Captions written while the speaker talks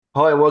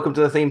Hi, and welcome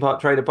to the Theme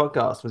Park Trader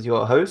podcast with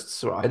your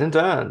hosts, Ryan and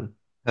Dan.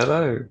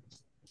 Hello.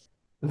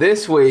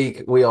 This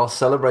week we are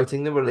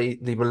celebrating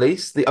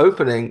the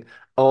opening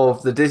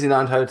of the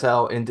Disneyland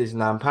Hotel in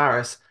Disneyland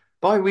Paris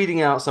by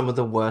reading out some of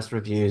the worst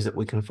reviews that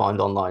we can find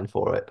online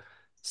for it.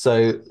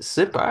 So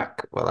sit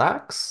back,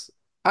 relax,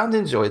 and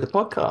enjoy the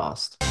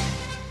podcast.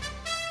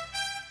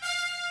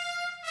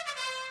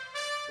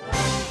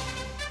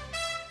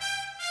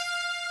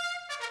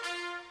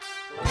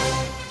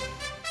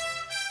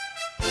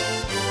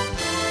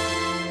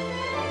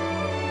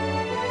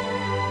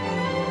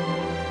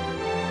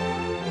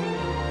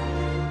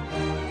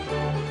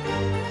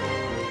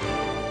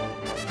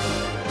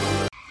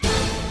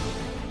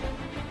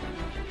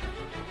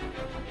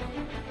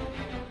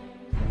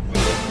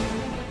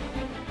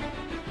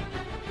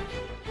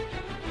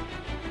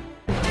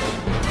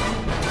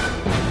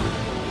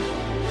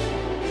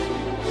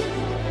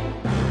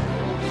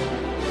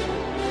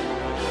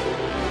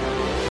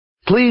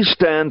 Please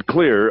stand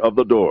clear of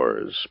the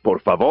doors. Por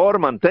favor,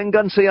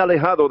 manténganse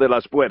alejado de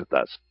las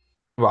puertas.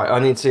 Right, I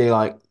need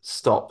to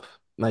stop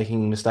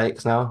making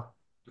mistakes now.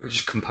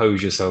 Just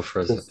compose yourself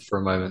for Just for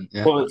a moment.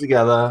 Yeah. pull it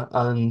together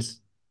and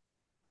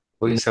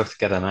Pull you know, yourself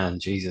together, man.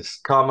 Jesus.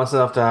 calm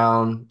myself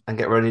down and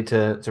get ready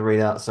to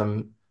read out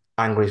some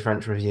angry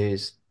French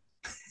reviews.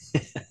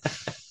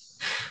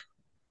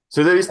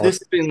 So this has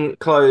been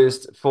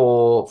closed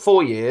for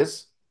 4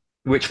 years,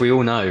 Which we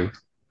all know.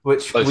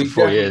 which Close for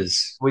 4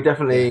 years. we Yeah.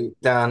 definitely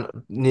Dan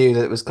knew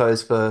that it was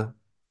closed for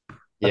a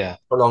Yeah.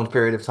 prolonged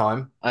period of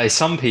time.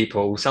 Some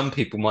people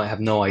might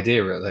have no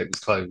idea that it was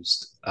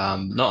closed.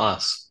 Not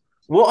us.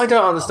 What I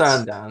don't Us.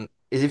 understand, Dan,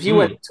 is if you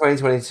went Mm. in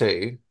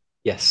 2022,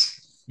 Yes.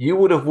 you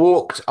would have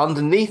walked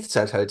underneath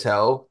said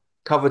hotel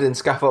covered in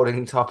scaffolding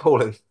and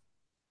tarpaulin.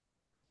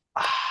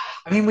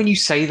 I mean, when you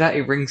say that,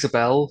 it rings a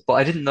bell, but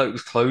I didn't know it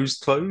was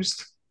closed.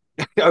 Closed.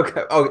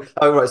 Okay. Oh,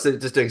 right. So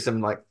just doing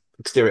some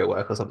exterior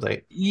work or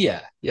something.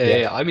 Yeah. Yeah. Yeah. Yeah.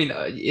 Yeah. I mean,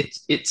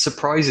 it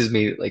surprises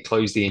me that they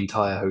closed the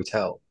entire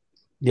hotel.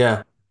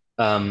 Yeah.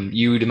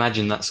 You would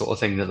imagine that sort of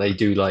thing that they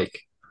do, like,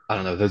 I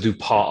don't know, they'll do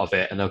part of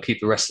it and they'll keep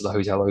the rest of the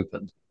hotel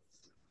open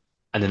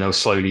and then they'll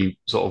slowly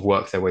sort of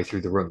work their way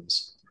through the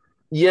rooms.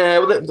 Yeah.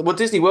 Well,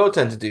 Disney World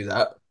tend to do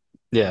that,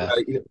 Yeah,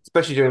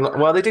 especially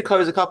well, they did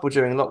close a couple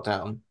during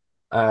lockdown.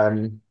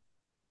 Um,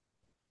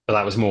 but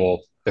that was more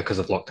because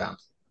of lockdown.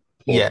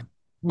 Yeah. Or, yeah,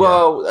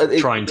 Well,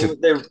 trying to.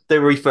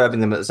 they're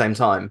refurbing them at the same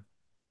time.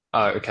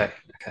 Oh, okay,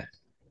 okay.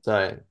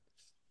 So,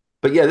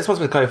 but yeah, this one's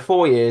been kind of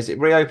 4 years. It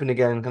reopened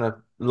again kind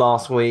of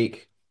last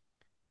week,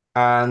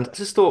 and I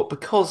just thought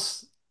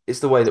because it's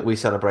the way that we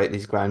celebrate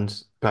these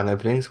grand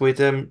openings, we'd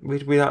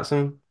read out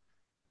some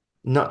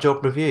nut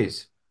job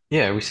reviews.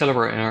 Yeah, we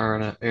celebrate in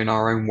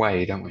our own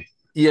way, don't we?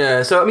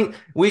 Yeah. So I mean,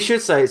 we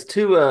should say it's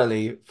too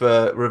early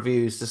for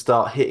reviews to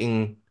start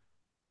hitting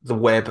the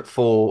web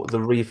for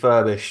the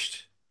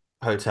refurbished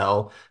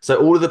hotel. So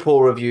all of the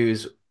poor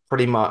reviews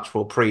pretty much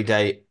will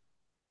predate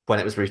when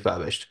it was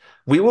refurbished.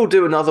 We will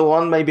do another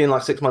one maybe in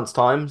like 6 months'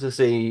 time to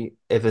see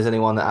if there's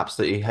anyone that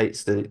absolutely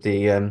hates the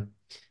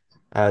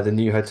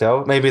new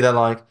hotel. Maybe they're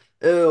like,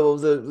 oh,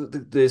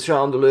 the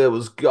chandelier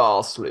was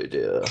ghastly,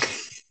 dear.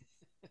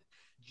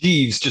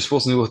 Jeeves just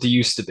wasn't what he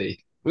used to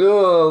be.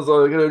 Oh,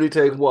 so I can only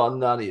take one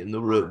nanny in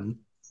the room.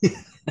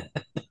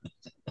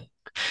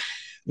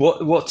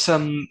 What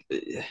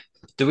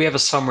do we have a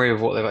summary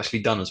of what they've actually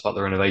done as part of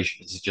the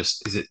renovation?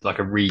 Is it like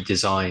a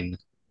redesign?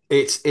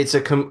 It's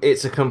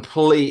a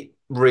complete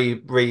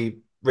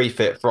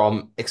refit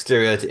from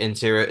exterior to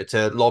interior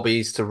to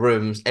lobbies to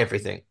rooms,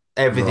 everything.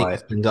 Everything Right.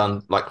 has been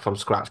done like from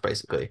scratch,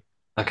 basically.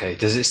 Okay.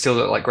 Does it still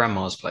look like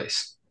grandma's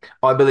place?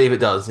 I believe it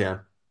does, yeah.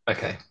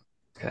 Okay.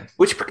 Okay.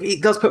 Which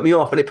it does put me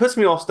off, and it puts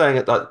me off staying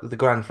at like the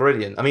Grand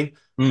Floridian. I mean,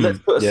 let's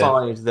put Yeah.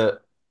 aside that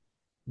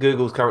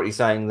Google's currently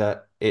saying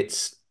that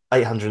it's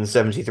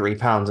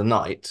 £873 a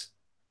night.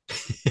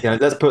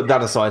 Let's put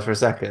that aside for a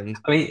second.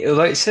 I mean,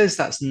 although it says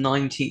that's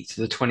 19th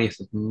to the 20th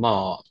of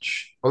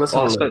March. Well, let's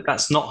Well, have I a suppose look.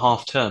 that's not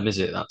half term, is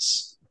it?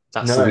 That's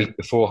the No, week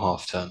before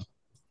half term.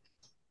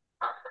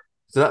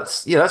 so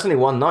that's only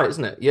one night,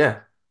 isn't it? Yeah,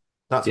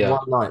 that's Yeah.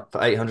 one night for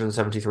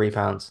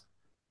 £873.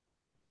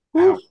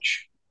 Ooh,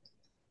 Ouch.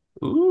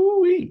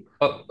 ooh.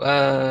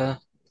 Oh,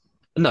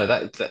 no,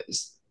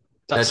 that's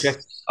Check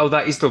oh,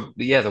 that is the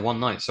one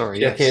night. Sorry,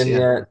 check yes, in, yeah.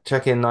 yeah,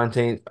 check in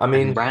 19th. I And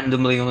mean,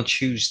 randomly on a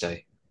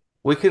Tuesday.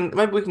 we can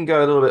go a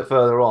little bit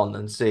further on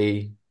and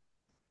see.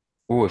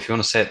 Oh, if you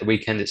want to say at the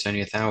weekend, it's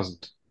only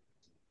 1,000.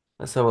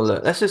 Let's have a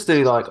look. Let's just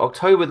do like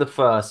October the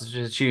 1st, which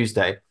is a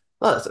Tuesday.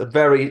 Well, that's a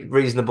very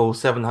reasonable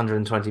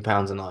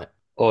 £720 a night.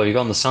 Oh, you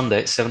got on the Sunday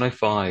at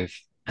 7:05.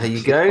 There you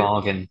Absolute go.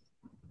 bargain.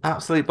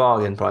 Absolute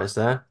bargain price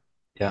there.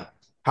 Yeah.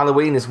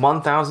 Halloween is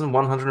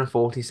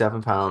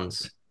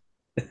 £1,147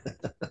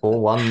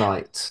 for one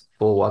night,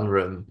 for one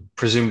room.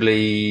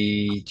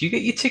 Presumably, do you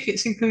get your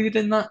tickets included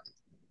in that?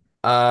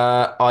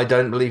 I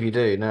don't believe you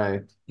do,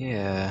 no.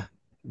 Yeah,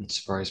 it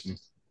surprised me.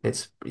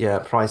 It's yeah,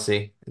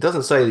 pricey. It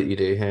doesn't say that you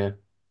do here.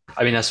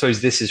 I mean, I suppose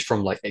this is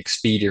from like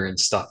Expedia and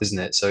stuff, isn't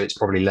it? So it's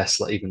probably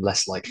even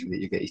less likely that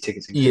you get your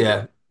tickets included.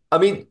 Yeah. I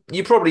mean,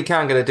 you probably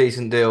can get a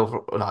decent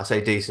deal. No, I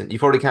say decent. You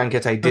probably can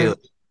get a deal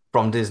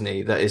from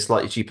Disney that is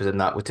slightly cheaper than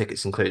that with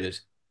tickets included.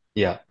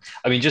 Yeah,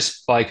 I mean,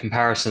 just by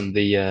comparison,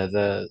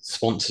 the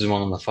sponsors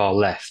one on the far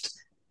left,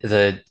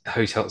 the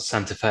Hotel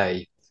Santa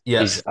Fe,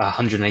 Yeah, is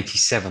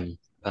 187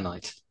 per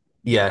night.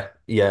 yeah,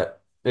 yeah.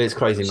 It's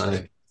crazy So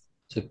money.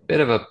 it's a bit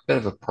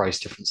of a price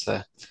difference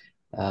there.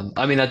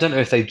 I mean, I don't know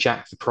if they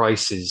jacked the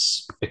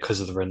prices because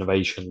of the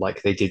renovation,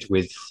 like they did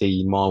with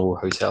the Marvel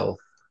Hotel.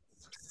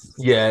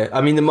 Yeah,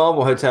 I mean the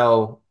Marvel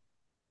Hotel.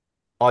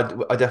 I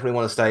definitely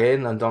want to stay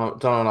in, and Don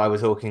and I were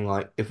talking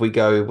like if we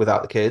go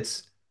without the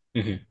kids,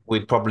 Hmm.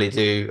 we'd probably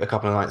do a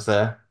couple of nights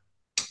there.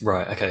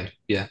 Right. Okay.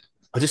 Yeah.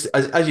 I just,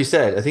 as you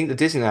said, I think the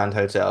Disneyland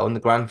Hotel and the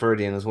Grand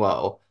Floridian as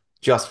well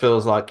just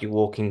feels like you're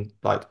walking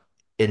like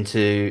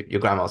into your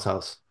grandma's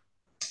house.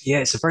 Yeah.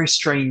 It's a very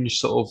strange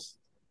sort of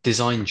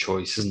design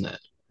choice, isn't it?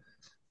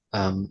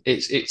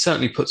 It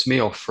certainly puts me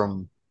off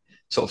from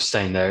sort of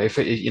staying there. If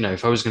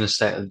if I was going to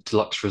stay at a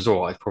deluxe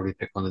resort, I'd probably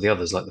pick one of the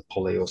others, like the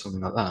Poly or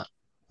something like that,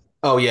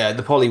 Oh yeah,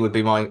 the Poly would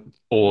be my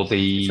or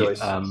easy the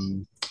choice.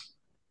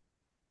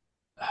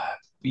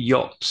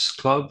 Yachts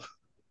Club,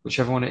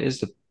 whichever one it is.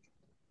 The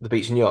The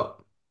beach and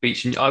yacht.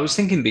 beach and I was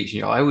thinking beach and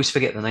yacht. I always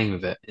forget the name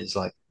of it. It's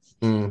like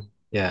Mm.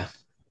 yeah.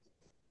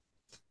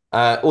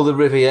 Or the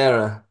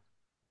Riviera.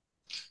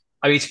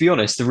 I mean, to be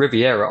honest, the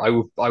Riviera,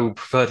 I would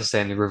prefer to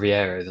stay in the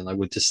Riviera than I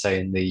would to stay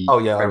in the Oh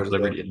yeah, I Grand would as well.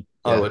 Floridian.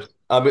 I Yeah. would.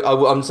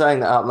 I'm saying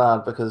that out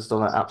loud because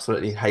Donna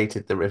absolutely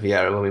hated the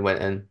Riviera when we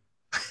went in.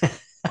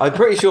 I'm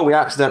pretty sure we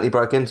accidentally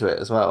broke into it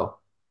as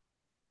well.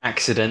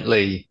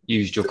 Accidentally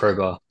used your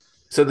crowbar.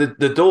 So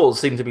the doors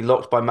seem to be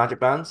locked by magic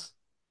bands.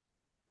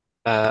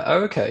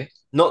 Oh, okay.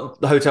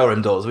 Not the hotel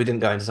room doors. We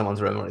didn't go into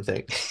someone's room or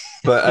anything.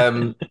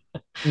 But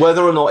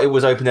whether or not it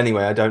was open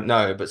anyway, I don't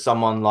know. But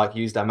someone like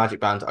used their magic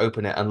band to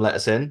open it and let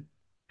us in.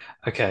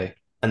 Okay.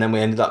 And then we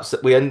ended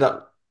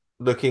up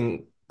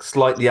looking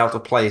slightly out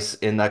of place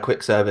in their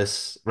quick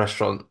service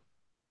restaurant.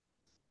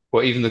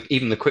 Well, even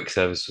the quick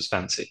service was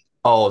fancy.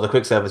 Oh, the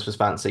quick service was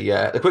fancy.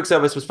 Yeah, the quick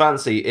service was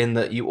fancy in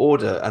that you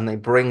order and they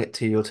bring it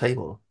to your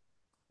table.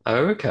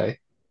 Oh, okay.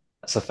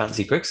 That's a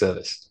fancy quick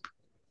service.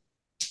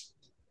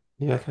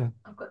 Yeah, okay.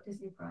 I've got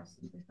Disney price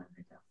in Disneyland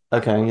Hotel.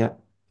 Okay, yeah.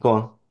 Go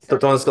on. So,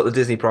 Donna's got the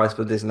Disney price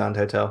for the Disneyland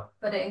Hotel.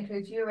 but it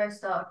includes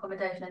Eurostar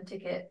accommodation and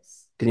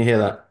tickets Can you hear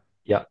that?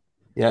 Yeah.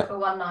 Yeah, for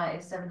one night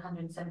is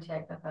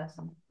 778 per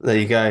person. there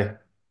you go.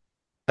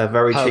 A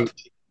very Per cheap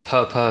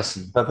per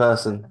person. per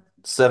person.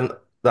 Seven,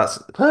 that's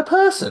per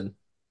person.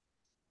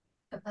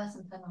 Per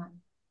person per night.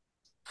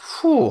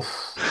 Phew.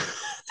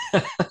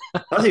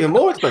 That's even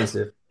more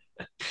expensive.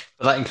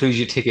 But that includes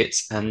your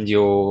tickets and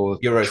your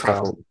Eurostar.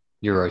 travel.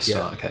 Yeah,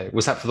 Eurostar. Okay.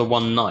 Was that for the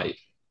one night?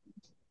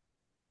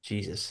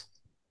 Jesus.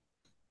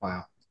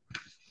 Wow.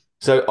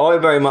 So I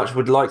very much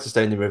would like to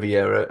stay in the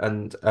Riviera,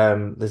 and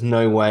there's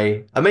no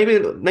way. And maybe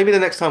the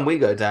next time we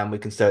go down, we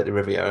can stay at the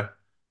Riviera.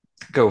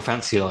 Go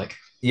fancy like.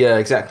 Yeah,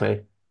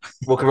 exactly.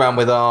 Walk around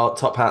with our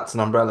top hats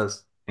and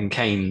umbrellas. And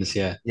canes,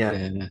 yeah. Yeah,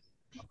 Yeah, yeah.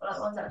 Like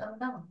the ones that are done with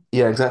that one.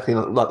 yeah, exactly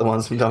like the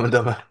ones from Dumb and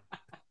Dumber.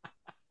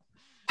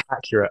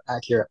 Accurate,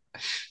 accurate.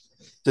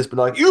 Just be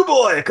like, "You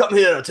boy, come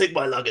here, take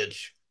my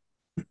luggage."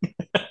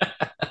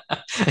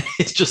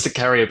 It's just a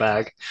carrier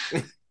bag.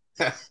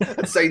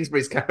 At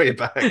Sainsbury's carrier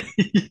bag.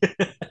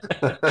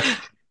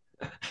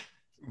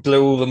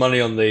 Blow all the money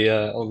on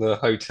the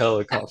hotel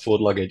that can't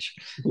afford luggage.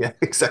 Yeah,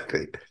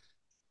 exactly.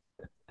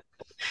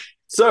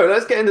 So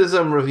let's get into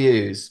some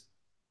reviews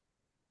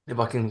if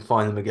I can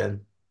find them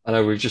again. I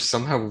know we've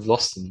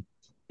lost them.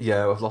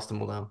 Yeah, I've lost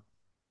them all now.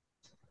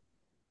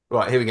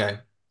 Right, here we go.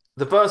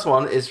 The first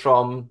one is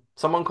from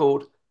someone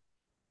called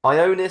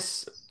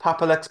Ionis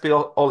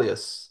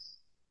Papalexpiolius.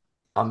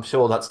 I'm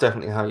sure that's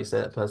definitely how you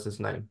say that person's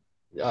name.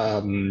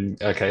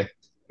 Okay.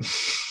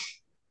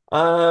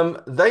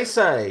 They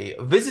say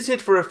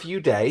visited for a few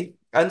days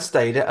and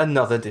stayed at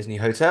another Disney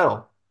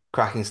hotel.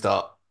 Cracking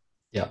start.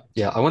 Yeah,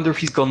 yeah. I wonder if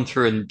he's gone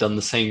through and done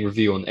the same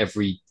review on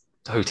every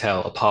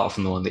hotel apart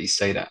from the one that he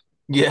stayed at.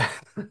 Yeah.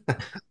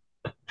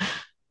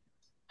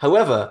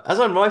 However, as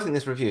I'm writing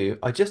this review,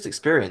 I just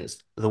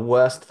experienced the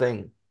worst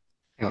thing.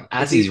 Hang on, If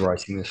as he's you,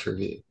 writing this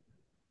review.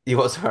 you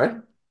what, sorry?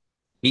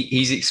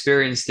 He's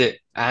experienced it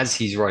as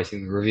he's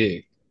writing the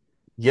review.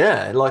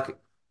 Yeah, like,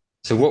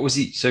 So what was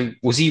he? So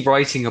was he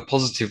writing a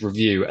positive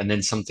review and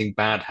then something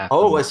bad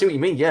oh, I happened see what you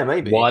mean. Yeah,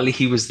 maybe. while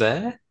he was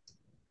there?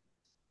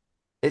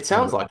 It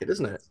Oh sounds wow. like it,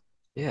 doesn't it?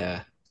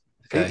 Yeah.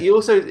 He, Okay. he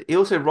also he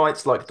also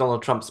writes like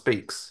Donald Trump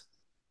speaks.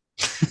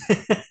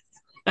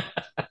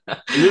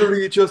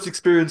 Literally, just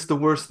experienced the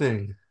worst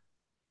thing.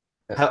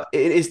 How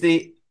it is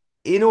the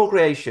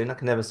inauguration, I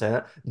can never say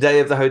that, day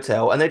of the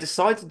hotel, and they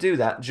decided to do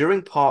that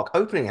during park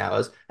opening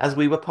hours as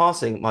we were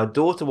passing. My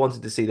daughter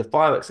wanted to see the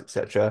fireworks,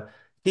 etc.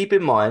 Keep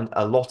in mind,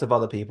 a lot of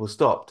other people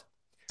stopped.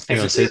 The Hang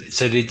on. So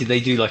security, did they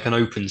do like an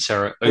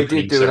they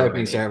did opening do an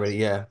opening ceremony? ceremony,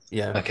 yeah,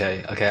 yeah.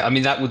 Okay. Okay. I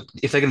mean, that would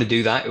if they're going to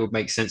do that, it would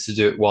make sense to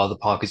do it while the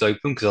park is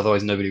open because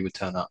otherwise nobody would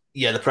turn up.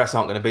 Yeah, the press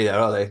aren't going to be there,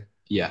 are they?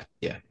 Yeah.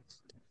 Yeah.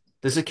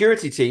 The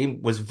security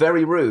team was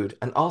very rude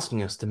and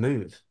asking us to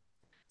move.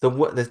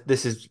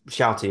 This is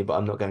shouty, but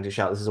I'm not going to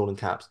shout. This is all in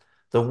caps.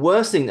 The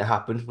worst thing that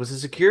happened was a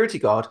security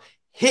guard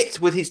hit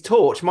with his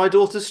torch my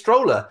daughter's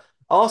stroller,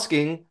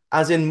 asking,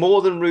 as in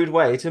more than rude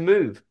way, to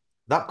move.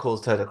 That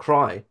caused her to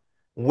cry.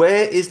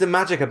 Where is the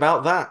magic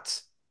about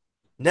that?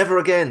 Never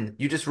again.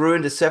 You just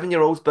ruined a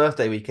 7-year-old's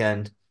birthday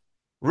weekend.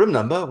 Room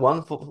number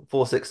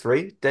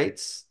 1463.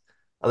 Dates.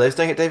 Are they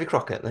staying at Davy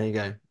Crockett? There you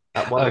go.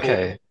 At one four.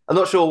 Okay. I'm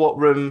not sure what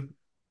room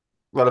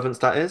relevance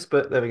that is,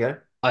 but there we go.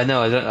 I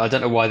know. I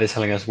don't know why they're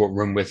telling us what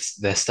room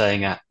they're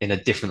staying at in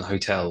a different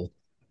hotel.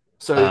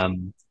 So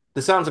Um,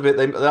 the sounds of it,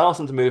 they asked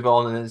him to move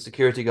on, and then the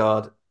security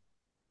guard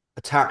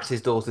attacked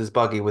his daughter's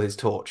buggy with his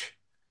torch.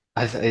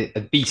 I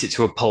beat it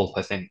to a pulp,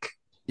 I think.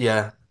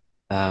 Yeah.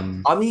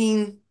 Um, I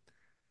mean,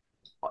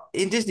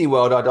 in Disney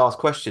World, I'd ask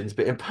questions,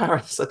 but in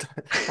Paris, that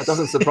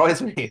doesn't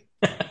surprise me.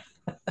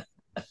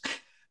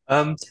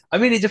 I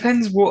mean, it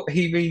depends what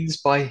he means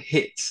by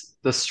hit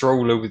the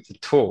stroller with the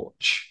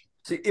torch.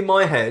 See, in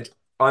my head,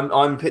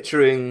 I'm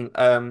picturing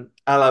hello,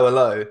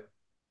 hello,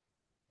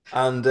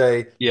 and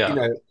you Yeah,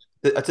 know,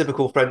 a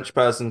typical French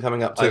person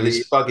coming up I to the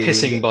was buggy and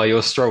pissing by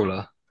your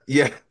stroller.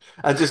 yeah,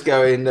 and just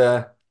going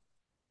no,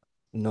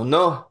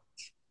 no,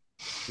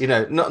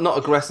 not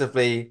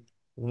aggressively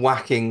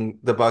whacking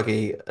the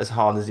buggy as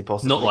hard as he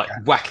Not possibly like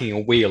can. whacking a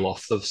wheel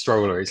off the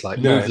stroller. It's like,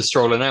 move No, the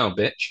stroller now,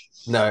 bitch.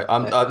 no,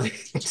 I'm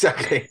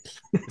exactly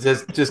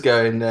just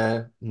going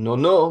no,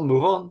 no,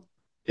 move on.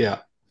 Yeah,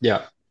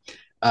 yeah.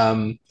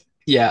 Um,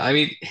 yeah, I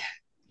mean,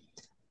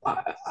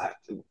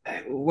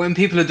 when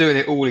people are doing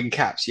it all in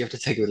caps, you have to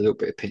take it with a little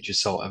bit of pinch of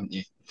salt, haven't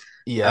you?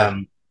 Yeah.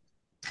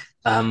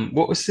 Um,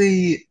 what was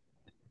the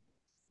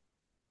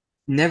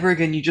never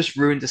again? You just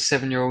ruined a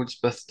 7-year-old's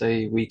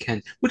birthday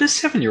weekend. Would a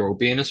 7-year-old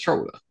be in a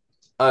stroller?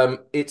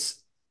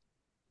 It's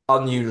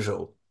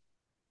unusual,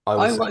 I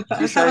would I say. like Would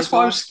you that. say as That's why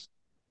I well? was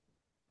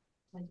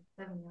Like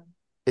 7 year.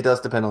 It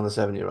does depend on the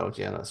 7-year-old.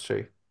 Yeah, that's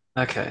true.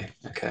 okay.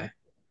 Okay.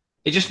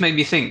 It just made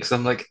me think because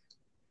I'm like,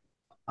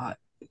 I,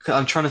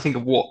 I'm trying to think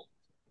of what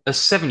a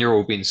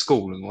 7-year-old would be in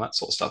school and all that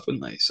sort of stuff,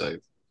 wouldn't they? So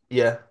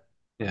Yeah.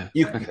 yeah.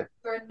 You Okay.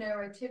 For a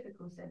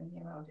neurotypical 7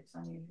 year old, it's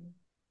unusual.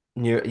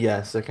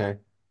 yes, okay.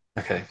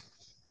 Okay.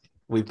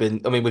 We've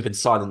been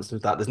silenced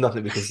with that. There's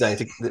nothing we can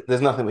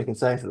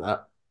say to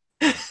that.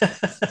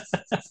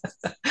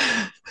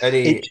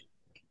 Any It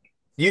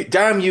you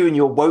damn you and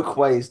your woke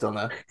ways,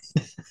 Donna.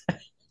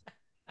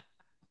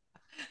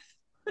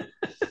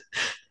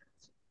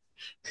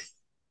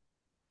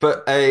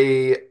 But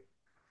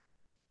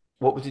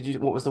what was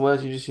the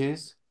word you just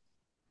used?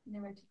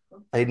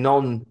 Neurotypical. A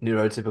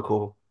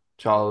non-neurotypical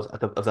child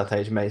of that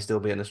age may still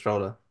be in a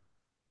stroller.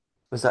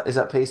 Is that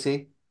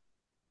PC?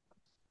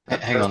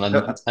 hang on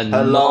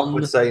Her laugh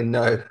would say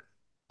no.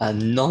 a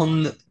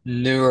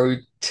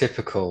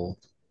non-neurotypical.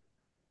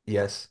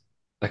 Yes.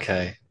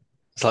 Okay.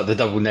 It's like the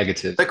double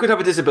negative. They could have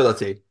a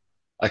disability.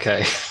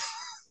 Okay.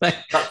 I'm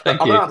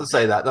Thank you. allowed to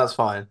say that. That's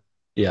fine.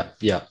 Yeah,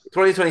 yeah.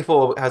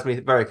 2024 has me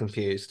very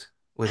confused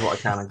with what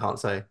I can and can't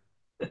say.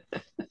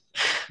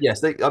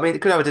 Yes, I mean,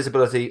 it could have a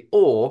disability,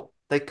 or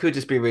they could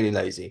just be really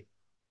lazy,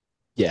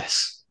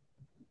 Yes.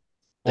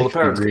 or They the could be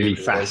parents could be really really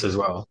fat as lazy.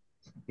 well.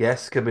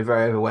 Yes, could be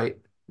very overweight.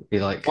 Be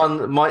like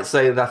One might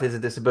say that is a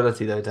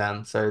disability, though,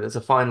 Dan. So there's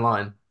a fine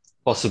line.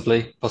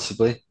 possibly,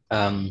 possibly.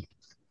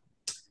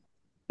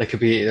 There could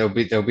be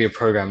there'll be a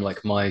program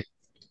like my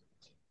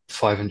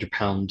 500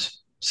 pound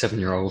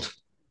 7-year-old.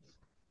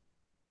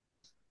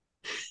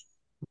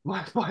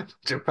 My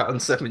 500-pound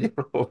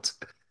 7-year-old.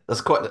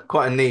 That's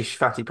quite a niche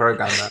fatty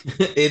program. That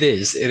It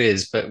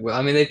is. But well,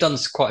 I mean, they've done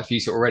quite a few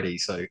already,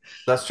 so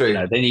that's true.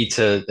 they need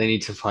to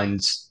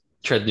find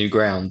tread new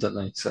ground, don't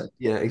they? So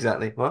Yeah,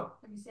 exactly. What?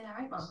 Have you seen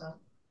our 8 month old?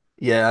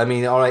 Yeah, I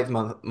mean, our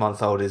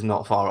 8-month old is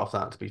not far off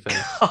that, to be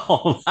fair.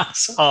 oh,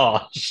 that's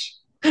harsh.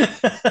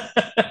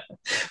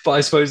 But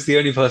I suppose the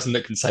only person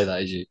that can say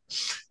that is you.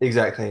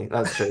 Exactly,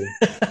 that's true.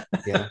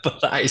 Yeah.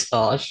 But that is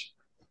harsh.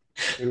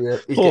 He's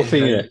Poor getting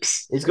his own.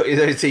 Phoenix. He's got his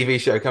own TV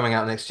show coming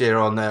out next year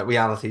on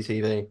reality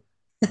TV.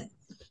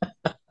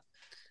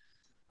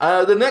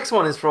 The next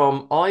one is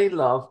from I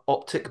Love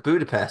Optic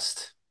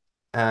Budapest.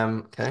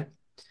 Okay,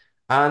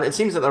 and it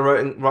seems that they're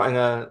writing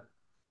a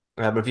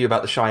review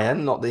about the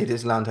Cheyenne, not the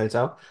Disneyland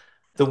Hotel.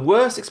 The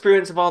worst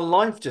experience of our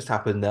life just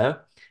happened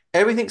there.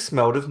 Everything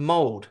smelled of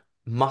mold,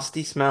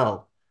 musty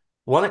smell.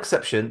 One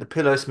exception, the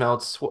pillow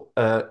smelled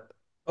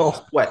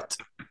Oh, sweat.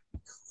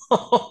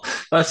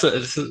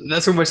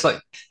 that's almost like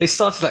they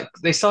started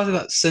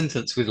that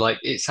sentence with like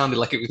it sounded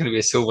like it was going to be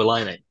a silver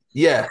lining.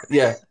 Yeah,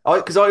 yeah.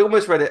 I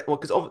almost read it well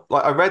because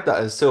like I read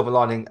that as silver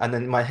lining, and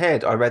then in my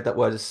head I read that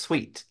word as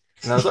sweet,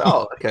 and I was like,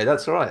 oh, okay,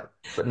 that's all right.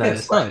 But no, Yeah,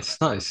 it's sweat.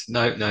 nice, nice.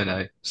 No, no,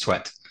 no.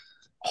 Sweat.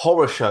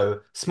 Horror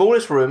show,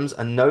 smallest rooms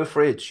and no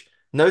fridge,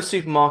 no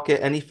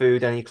supermarket, any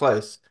food, any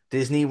close.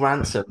 Disney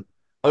ransom,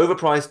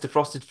 overpriced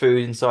defrosted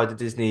food inside the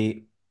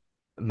Disney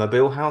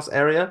Mobile House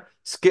area.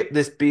 Skip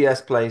this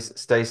BS place,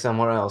 stay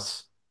somewhere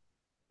else.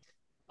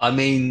 I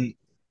mean,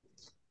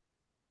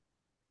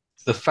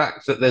 the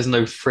fact that there's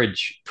no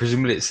fridge,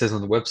 presumably it says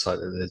on the website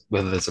that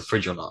whether there's a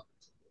fridge or not.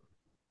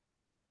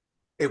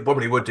 It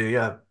probably would do,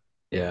 yeah.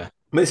 Yeah.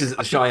 This is at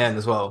I the think, Cheyenne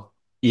as well.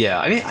 yeah.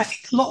 I mean, I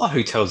think a lot of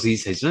hotels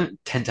these days don't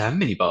tend to have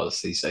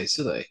minibars these days,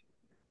 do they?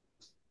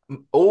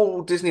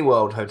 All Disney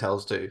World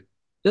hotels do.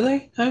 Do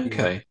they? Yeah.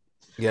 Okay.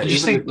 Yeah, I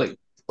just think like,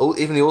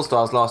 even the All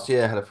Stars last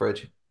year had a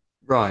fridge.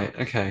 right,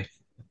 okay.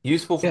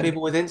 Useful for Yeah.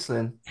 people with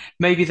insulin.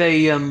 Maybe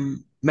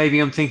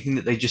I'm thinking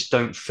that they just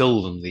don't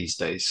fill them these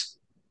days.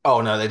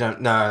 Oh no, they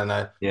don't. No, no,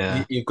 no.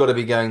 Yeah. You've got to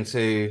be going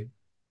to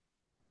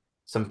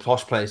some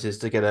posh places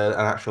to get an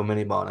actual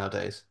minibar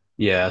nowadays.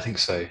 Yeah, I think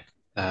so.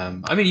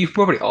 I mean, you've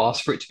probably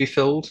asked for it to be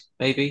filled,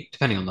 maybe,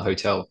 depending on the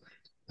hotel.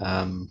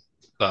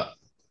 But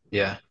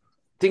yeah,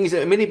 Thing is,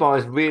 a minibar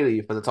is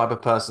really for the type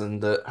of person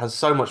that has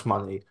so much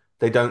money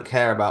they don't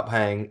care about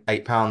paying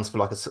 £8 for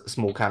like a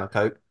small can of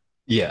Coke.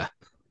 yeah.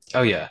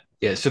 Oh yeah.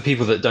 Yeah, it's for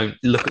people that don't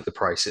look at the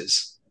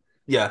prices.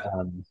 Yeah,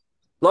 Um,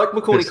 like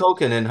Macaulay because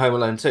Culkin in Home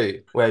Alone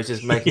 2, where he's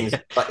just making his yeah,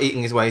 like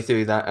eating his way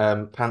through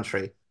that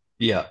pantry.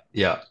 yeah,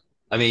 yeah.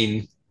 I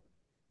mean,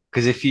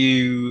 because if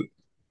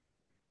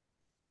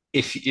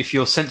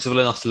you're sensible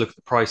enough to look at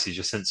the prices,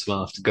 you're sensible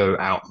enough to go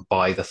out and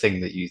buy the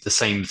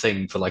same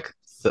thing for like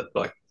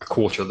a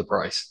quarter of the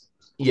price.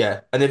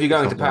 Yeah, and if you're It's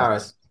going to not more.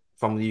 Paris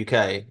from the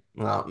UK,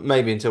 well,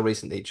 maybe until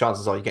recently,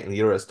 chances are you're getting the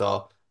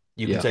Eurostar.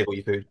 You can Yeah, take all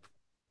your food,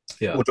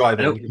 yeah. or And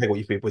driving. al- You can take all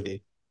your food with you.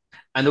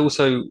 and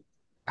also,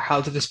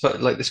 how did this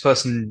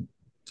person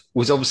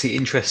was obviously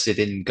interested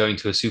in going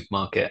to a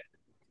supermarket,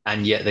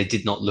 and yet they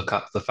did not look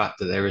up the fact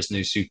that there is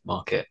no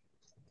supermarket.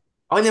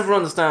 I never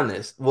understand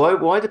this.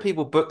 Why do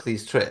people book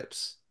these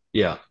trips?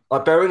 Yeah.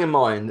 Like bearing in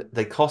mind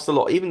they cost a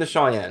lot. Even the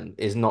Cheyenne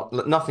is not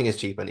nothing is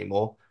cheap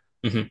anymore,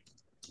 Hmm.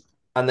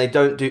 and they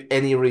don't do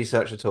any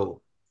research at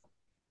all.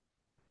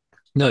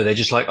 No, they're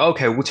just like,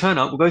 okay, we'll turn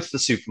up, we'll go to the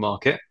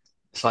supermarket.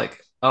 It's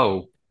like,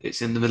 oh,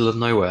 it's in the middle of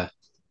nowhere.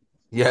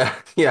 Yeah,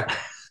 yeah.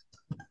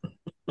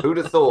 Who'd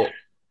have thought?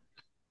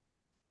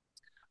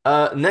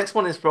 Next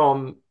one is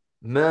from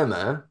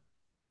Murmur.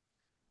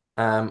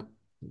 Um,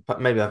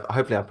 but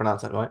hopefully I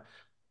pronounced that right.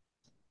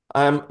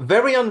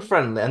 Very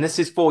unfriendly, and this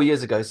is 4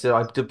 years ago, so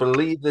I do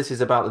believe this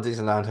is about the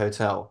Disneyland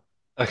Hotel.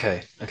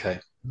 Okay, okay.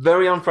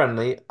 Very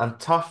unfriendly and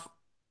tough.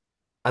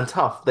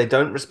 They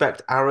don't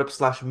respect Arab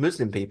slash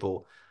Muslim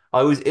people.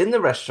 I was in the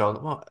restaurant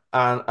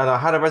and I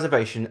had a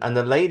reservation, and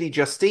the lady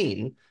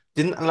Justine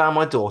didn't allow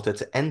my daughter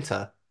to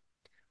enter.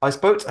 I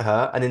spoke to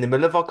her, and in the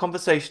middle of our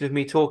conversation of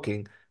me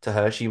talking to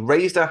her, she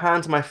raised her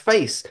hand to my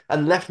face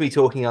and left me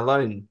talking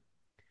alone.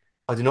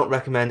 I do not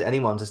recommend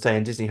anyone to stay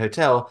in Disney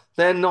Hotel.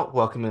 They're not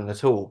welcoming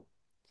at all.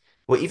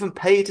 We even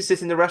paid to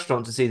sit in the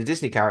restaurant to see the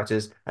Disney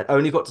characters and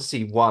only got to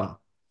see one.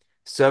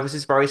 Service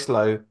is very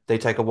slow. They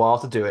take a while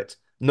to do it.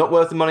 Not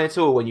worth the money at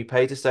all when you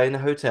pay to stay in the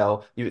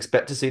hotel. You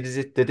expect to see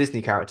the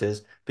Disney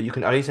characters, but you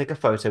can only take a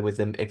photo with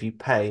them if you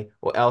pay,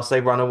 or else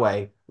they run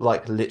away,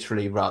 like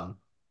literally run.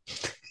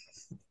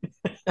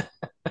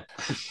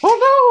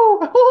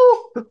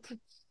 Oh no!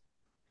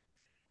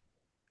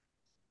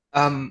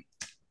 Um,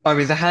 I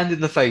mean, the hand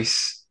in the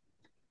face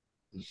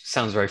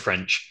sounds very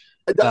French.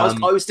 I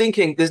was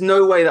thinking there's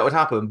no way that would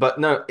happen, but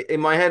no, in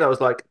my head I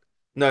was like,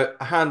 no,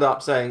 a hand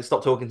up saying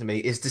stop talking to me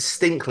is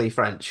distinctly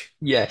French.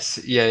 Yes,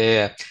 yeah,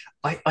 yeah,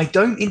 yeah. I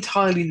don't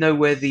entirely know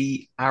where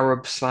the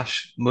Arab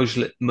slash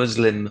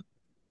Muslim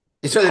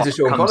It's turned into part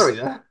Sean comes. Connery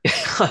there.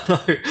 I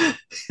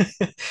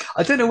know.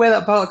 I don't know where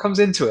that part comes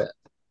into it.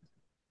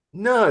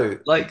 No,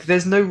 Like,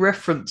 there's no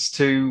reference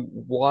to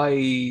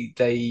why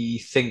they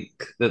think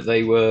that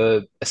they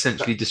were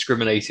essentially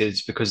discriminated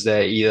because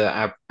they're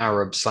either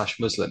Arab slash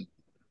Muslim.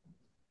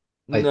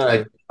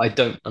 no, I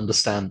don't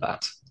understand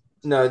that.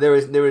 no.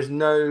 There's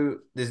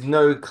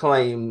no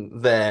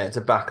claim there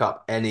to back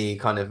up any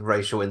kind of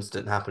racial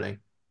incident happening.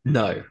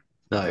 No,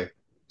 no.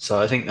 So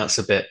I think that's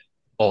a bit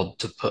odd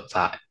to put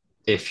that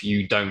if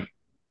you don't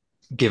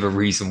give a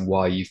reason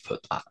why you've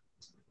put that.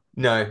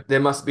 No, there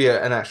must be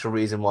an actual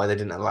reason why they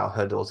didn't allow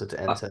her daughter to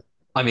I, enter.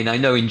 I mean, I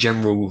know in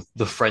general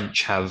the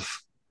French have,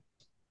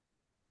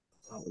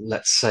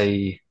 let's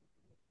say,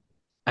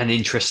 an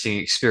interesting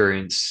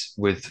experience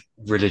with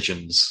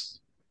religions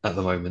at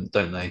the moment,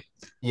 don't they?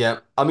 Yeah,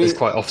 I There's mean,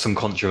 quite often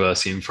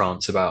controversy in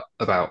France about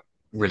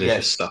religious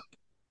yes, stuff.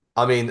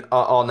 I mean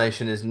our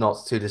nation is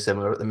not too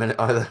dissimilar at the minute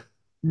either.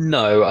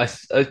 No,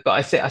 but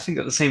I think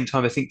at the same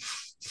time, I think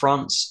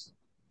France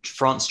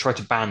try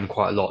to ban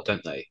quite a lot,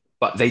 don't they?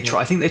 But they Yeah,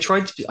 try. I think they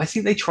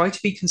try to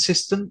be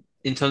consistent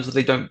in terms of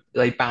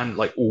they ban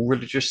like all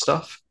religious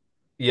stuff.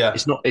 yeah,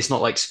 It's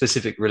not like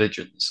specific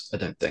religions, I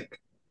don't think.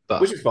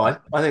 But which is fine.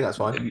 I think that's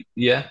fine.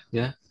 yeah,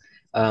 yeah.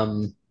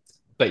 Um,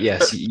 but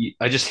yes,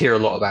 I just hear a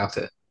lot about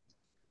it.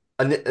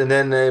 And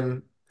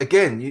then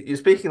again, you're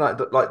speaking like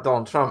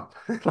Donald Trump,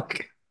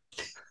 like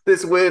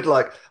this weird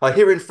like I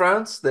hear in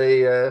France I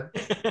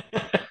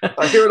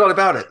hear a lot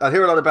about it. I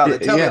hear a lot about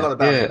it. Tell me a Yeah, lot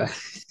about it. yeah,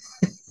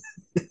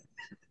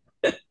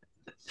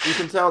 You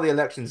can tell the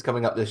election's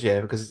coming up this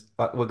year because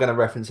we're going to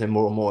reference him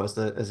more and more as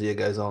the year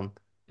goes on.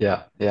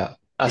 yeah, yeah.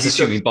 That's He's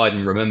got assuming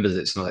Biden remembers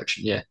it's an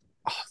election. Yeah.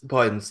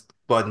 Biden's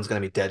going to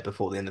be dead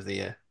before the end of the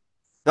year.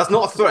 That's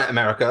not a threat,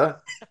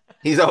 America.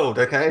 He's old,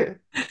 okay?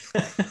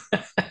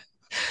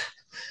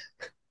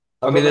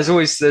 I I mean, thought that,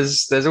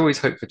 there's always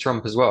hope for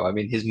Trump as well. I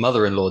mean, his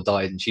mother-in-law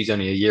died, and she's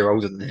only a year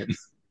older than him.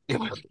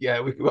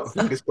 yeah, we got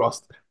fingers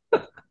crossed.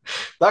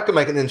 That could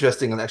make an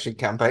interesting election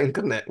campaign,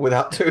 couldn't it?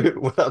 Without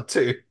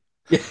two,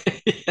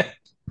 Yeah.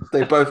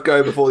 they both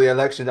go before the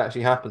election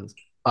actually happens.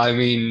 I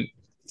mean,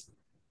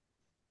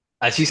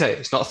 as you say,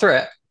 it's not a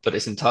threat, but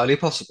it's entirely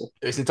possible.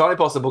 It's entirely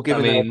possible I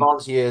given their mean,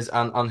 advanced years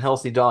and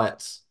unhealthy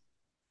diets.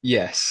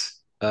 yes.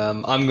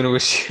 I'm going to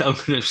assume, I'm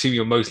going to assume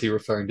you're mostly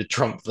referring to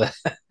Trump there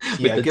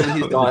Yeah, given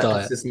his with the diet diet.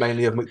 consists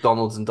mainly of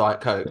McDonald's and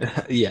Diet Coke.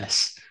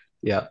 Yes.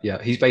 Yeah,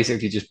 yeah. He's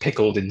basically just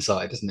pickled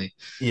inside, isn't he?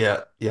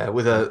 Yeah, yeah,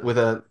 Yeah. with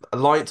a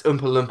light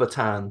Oompa Loompa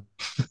tan.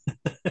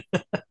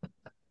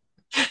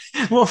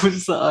 What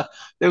was that?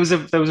 There was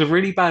a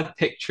really bad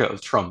picture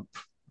of Trump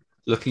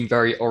looking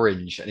very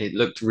orange, and it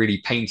looked really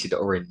painted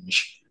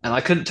orange, and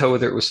I couldn't tell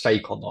whether it was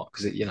fake or not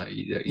because you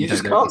You don't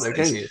just know can't these though,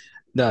 can days. you?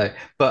 No,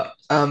 but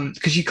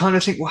because you kind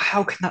of think, well,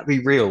 how can that be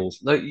real?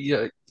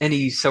 No,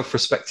 any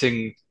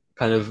self-respecting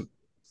kind of,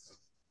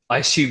 I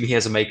assume he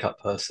has a makeup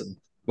person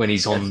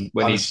Yes,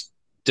 when he's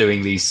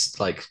doing these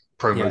like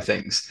promo yeah,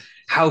 things.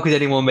 How could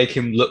anyone make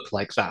him look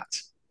like that?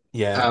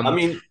 yeah. I Um,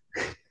 mean,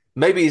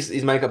 maybe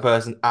his makeup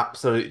person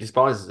absolutely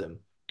despises him.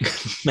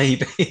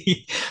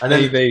 maybe, And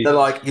then they're maybe.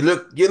 like, you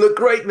look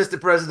great, Mr.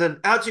 President.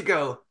 Out you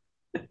go."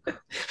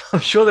 I'm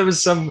sure there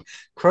was some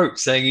quote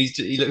saying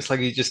he looks like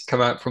he just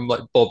come out from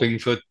like bobbing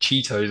for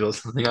Cheetos or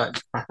something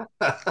like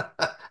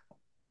that.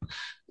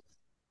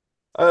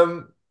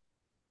 Um,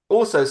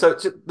 also,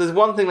 there's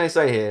one thing they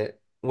say here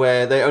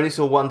where they only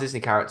saw one Disney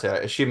character,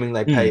 assuming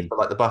they paid Hmm. for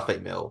like the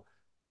buffet meal.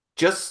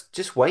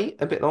 Just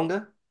wait a bit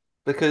longer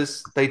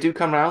because they do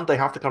come round. They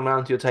have to come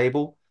round to your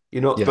table.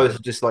 You're not Yeah. supposed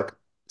to just like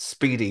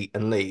speedy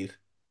and leave.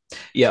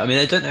 Yeah, I mean,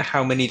 I don't know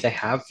how many they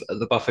have at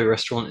the buffet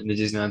restaurant in the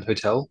Disneyland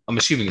Hotel. I'm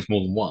assuming it's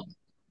more than one.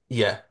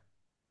 Yeah,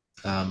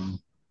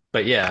 Um,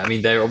 but yeah, I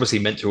mean, they're obviously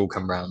meant to all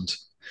come round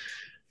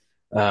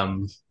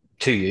um,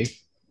 to you,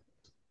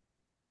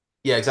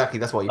 yeah, exactly.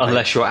 That's why you pay.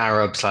 unless you're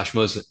Arab slash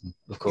Muslim,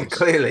 of course.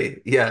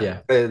 Clearly, yeah,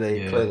 Yeah,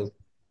 yeah, clearly.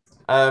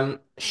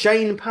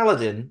 Shane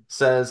Paladin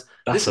says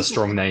this that's a was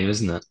strong name,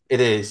 isn't it?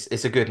 it is.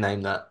 It's a good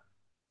name that.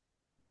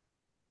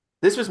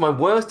 This was my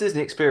worst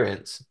Disney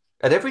experience.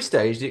 At every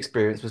stage, the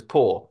experience was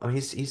poor. I mean,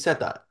 he said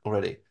that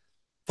already.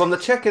 From the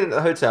check-in at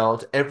the hotel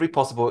to every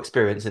possible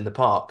experience in the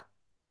park.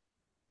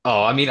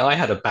 Oh, I mean, I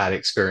had a bad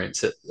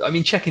experience I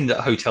mean, check-in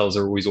at hotels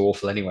are always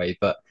awful anyway,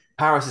 but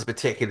Paris is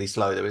particularly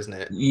slow, though, isn't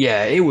it?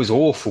 yeah, it was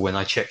awful when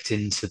I checked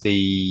into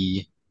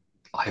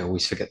I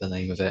always forget the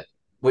name of it.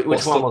 Which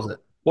What's one the was it?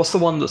 what's the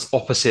one that's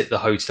opposite the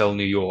Hotel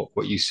New York?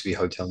 What used to be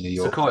Hotel New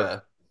York?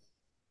 Sequoia.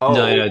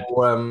 No, no,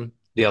 Oh,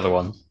 the other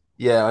one.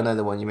 yeah, I know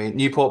the one you mean.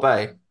 Newport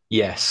Bay.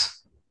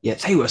 Yes. Yeah,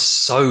 they were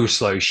so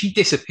slow. She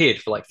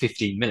disappeared for like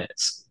 15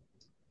 minutes.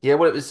 Yeah,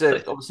 well, it was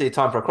Like, obviously a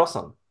time for a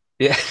croissant.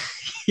 yeah.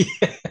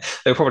 Yeah.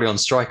 They were probably on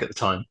strike at the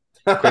time.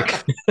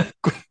 Quick,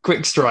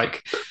 quick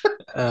strike.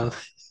 Uh,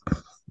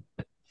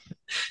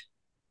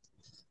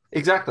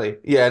 Exactly.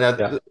 Yeah, no,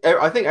 yeah.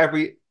 I think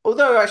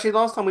although actually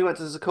last time we went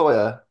to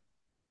Sequoia,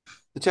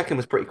 the check-in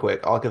was pretty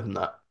quick. I'll give them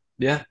that.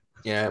 Yeah.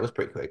 Yeah, it was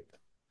pretty quick.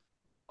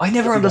 I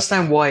never Let's see that.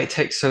 understand why it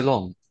takes so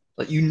long.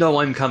 Like,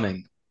 I'm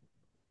coming.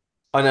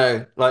 I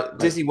know, like Like,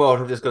 Disney World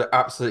have just got it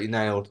absolutely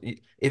nailed.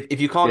 If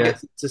you can't yeah.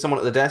 get to someone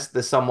at the desk,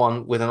 there's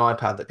someone with an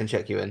iPad that can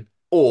check you in,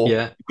 or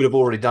Yeah. you could have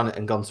already done it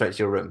and gone straight to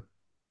your room.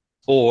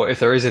 Or if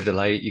there is a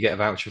delay, you get a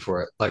voucher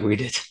for it, like we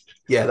did.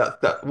 Yeah,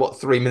 that what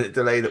 3 minute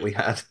delay that we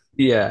had.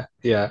 Yeah.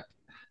 Yeah.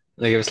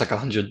 They gave us like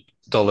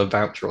 $100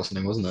 voucher or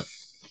something, wasn't it?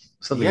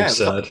 Something Yeah,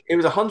 absurd. it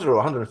was 100 or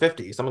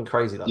 150, something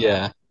crazy like that,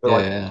 Yeah. for Yeah.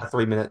 like Yeah. a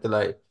 3 minute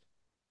delay.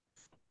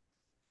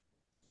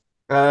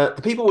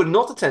 The people were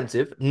not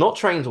attentive, not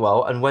trained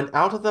well, and went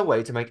out of their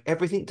way to make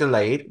everything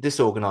delayed,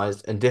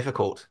 disorganized, and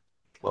difficult.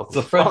 Welcome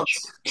The to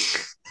French.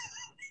 France.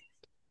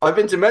 I've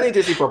been to many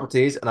Disney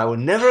properties, and I will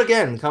never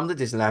again come to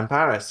Disneyland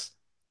Paris.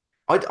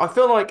 I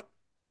feel like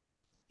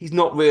he's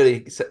not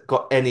really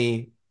got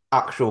any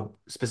actual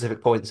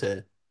specific points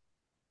here.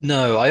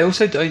 No, I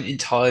also don't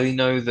entirely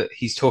know that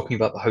he's talking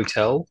about the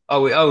hotel.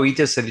 Oh, he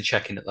does say the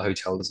check-in at the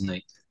hotel, doesn't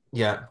he?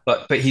 Yeah.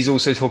 But he's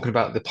also talking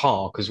about the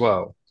park as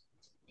well.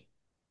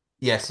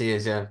 Yes, he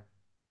is. Yeah.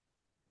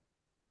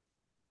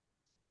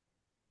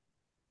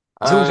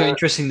 It's also Uh,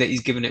 interesting that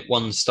he's given it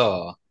 1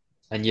 star,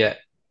 and yet,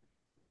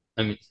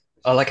 I mean,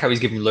 I like how he's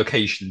given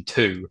location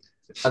 2.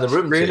 and the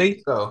room too.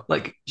 Really? So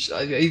Like,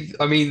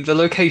 I mean, the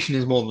location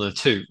is more than a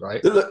 2,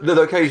 right? the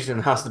location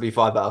has to be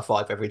 5 out of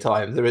 5 every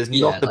time. There is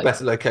Yeah, not a like,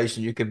 better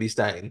location you can be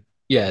staying.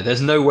 yeah.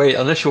 There's no way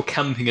unless you're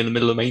camping in the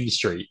middle of Main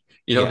Street,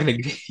 Yeah.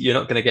 you're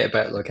not gonna get a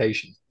better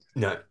location.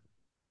 No.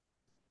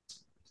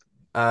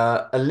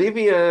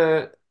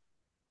 Olivia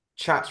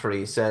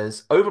Chattery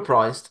says,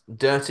 overpriced,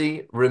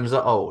 dirty, rooms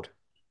are old.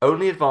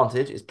 Only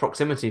advantage is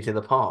proximity to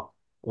the park.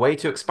 Way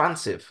too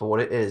expansive for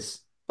what it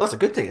is. Well, that's a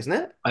good thing, isn't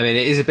it? I mean,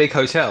 it is a big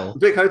hotel.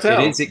 Big It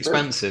is hotel.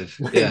 expensive.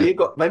 Yeah.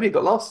 Maybe it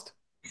got lost.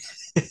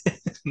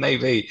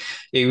 Maybe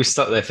he was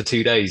stuck there for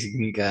 2 days. He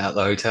couldn't get out of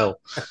the hotel.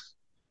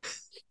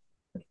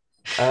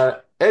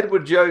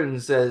 Edward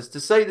Jones says to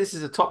say this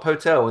is a top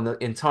hotel in the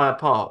entire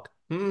park.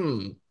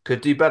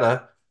 Could do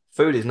better.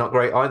 Food is not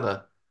great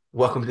either.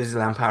 Welcome to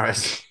Disneyland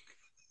Paris.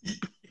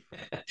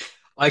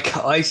 I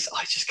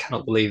just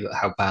cannot believe that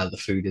how bad the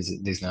food is at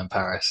Disneyland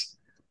Paris.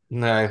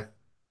 No,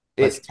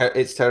 Like,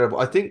 it's terrible.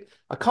 I think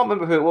I can't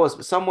remember who it was,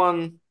 but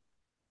someone.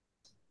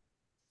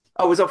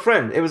 Oh, it was our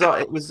friend. It was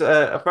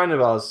a friend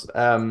of ours.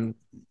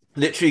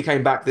 Literally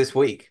came back this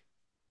week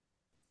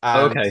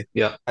and okay,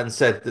 yeah.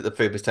 said that the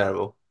food was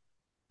terrible.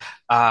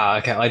 Ah,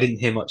 okay. I didn't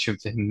hear much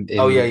of him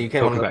Oh yeah, in you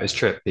came on. talking about his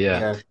trip.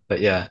 Yeah,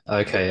 But yeah,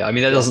 okay. I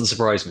mean, that yeah. doesn't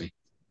surprise me.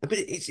 But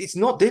it's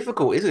not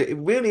difficult, is it? It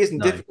really isn't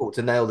No, difficult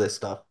to nail this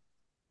stuff.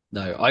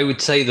 no. I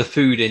would say the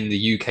food in the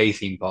UK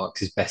theme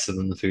parks is better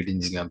than the food in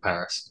Disneyland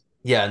Paris.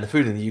 Yeah, and the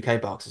food in the UK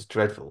parks is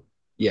dreadful.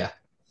 Yeah,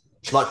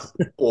 Like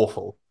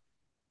awful.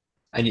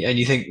 and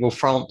you think, well,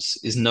 France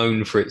is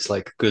known for its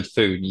like good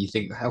food, and you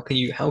think, how can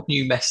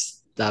you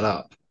mess that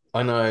up?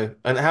 I know.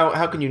 And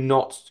how can you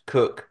not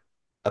cook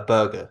a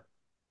burger?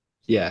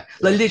 Yeah,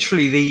 like Yeah.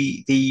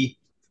 literally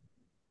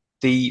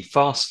the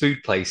fast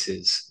food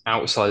places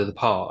outside of the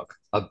park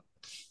are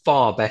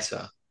far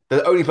better They're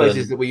the only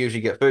places than that we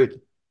usually get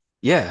food.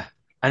 yeah,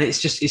 and it's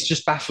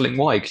just baffling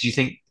why because you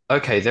think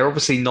okay, they're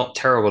obviously not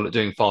terrible at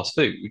doing fast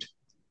food,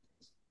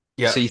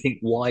 Yeah. so you think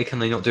why can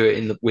they not do it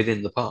in the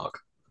within the park?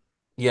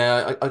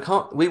 Yeah, I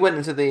can't we went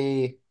into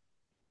the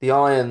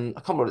Iron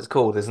I can't remember what it's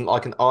called. There's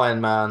like an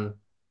Iron Man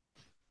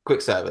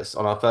quick service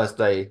on our first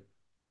day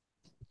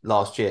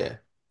last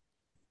year.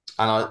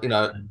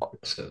 And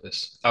Quick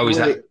service. Oh,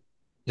 really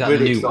is that the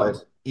really new one?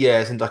 excited.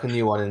 Yeah, it's in like a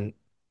new one in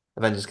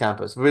Avengers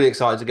Campus. Really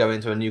excited to go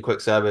into a new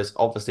quick service,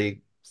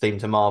 obviously themed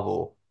to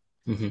Marvel.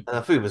 Hmm. And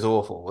the food was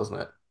awful,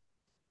 wasn't it?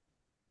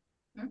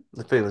 Hmm?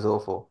 The food was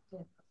awful. Yeah.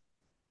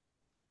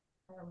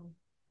 Um,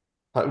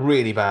 Like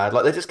really bad.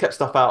 Like they just kept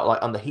stuff out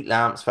like under heat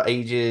lamps for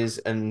ages,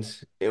 and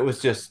it was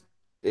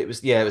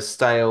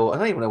stale. I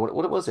don't even know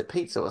what it was. It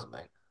pizza, wasn't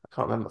it? I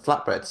can't remember.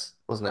 Flatbreads,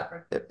 wasn't it?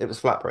 Flatbread. It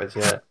was flatbreads.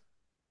 Yeah.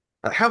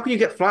 Like, how can you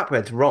get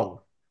flatbreads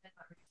wrong?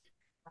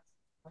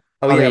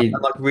 Oh I yeah, and mean,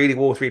 like really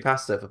watery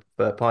pasta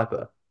for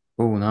Piper.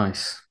 oh,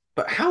 nice.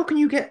 But how can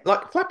you get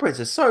like flatbreads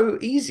are so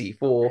easy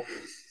for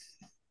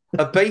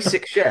a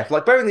basic chef?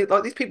 Like,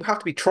 like these people have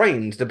to be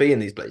trained to be in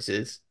these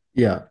places.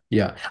 Yeah,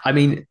 yeah. I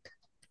mean,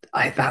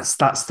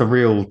 that's the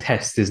real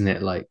test, isn't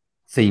it? Like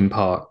theme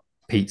park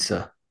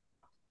pizza.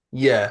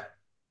 Yeah,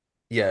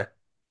 yeah.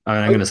 I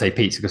mean, I'm I, going to say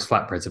pizza because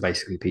flatbreads are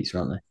basically pizza,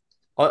 aren't they?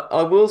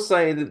 I will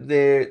say that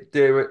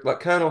they're like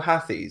Colonel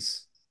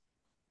Hathie's.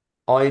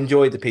 I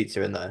enjoyed the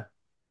pizza in there.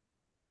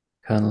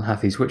 Colonel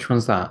Hathie's. Which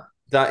one's that?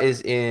 That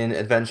is in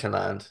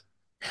Adventureland.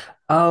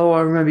 Oh,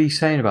 I remember you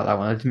saying about that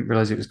one. I didn't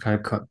realize it was kind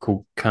of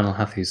called Colonel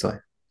Hathie's, though.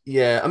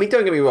 Yeah, I mean,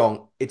 don't get me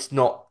wrong, it's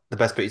not the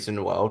best pizza in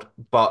the world,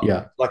 but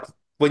Yeah, like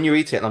when you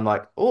eat it, and I'm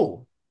like,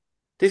 oh,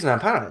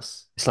 Disneyland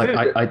Paris it's like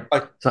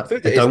it's like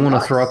food I that is don't want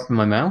to throw nice. up in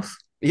my mouth.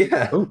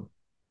 Yeah, Oh,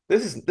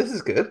 this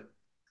is good.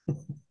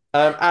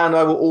 And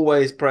I will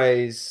always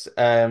praise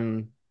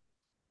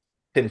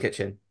Pim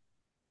Kitchen.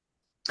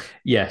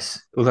 yes.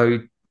 Although,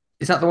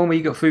 is that the one where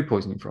you got food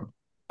poisoning from?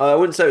 I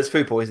wouldn't say it's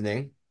food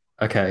poisoning.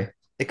 Okay,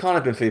 It can't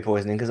have been food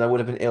poisoning because I would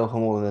have been ill for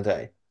more than a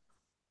day.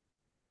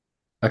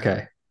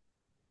 okay,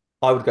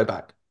 I would go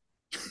back.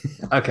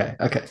 okay,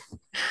 okay.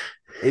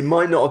 It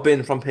might not have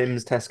been from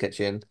Pim's test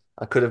kitchen.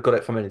 I could have got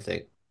it from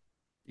anything.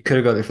 You could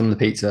have got it from the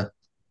pizza.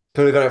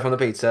 Could have got it from the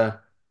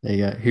pizza. There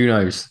you go. Who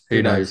knows? Who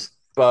Who knows? knows?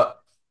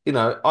 But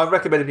I've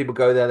recommended people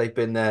go there. They've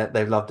been there,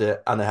 they've loved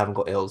it, and they haven't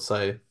got ill.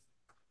 So,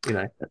 you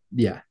know,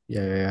 Yeah,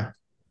 yeah, yeah,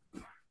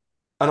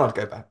 and I'd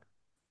go back.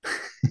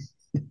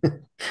 yeah.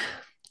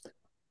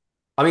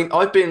 I mean,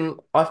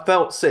 I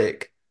felt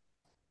sick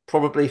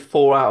probably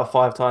 4 out of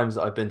 5 times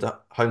that I've been to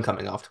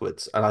homecoming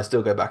afterwards, and I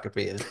still go back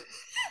every year.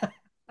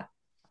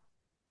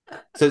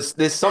 So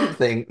there's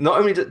something not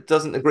only that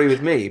doesn't agree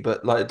with me,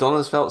 but like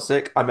Donna's felt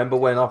sick. I remember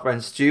when our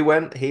friend Stu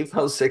went, he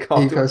felt sick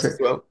He feels afterwards as it.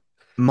 well.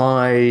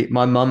 My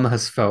mum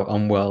has felt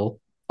unwell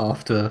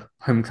after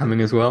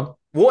homecoming as well.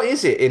 What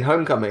is it in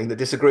homecoming that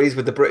disagrees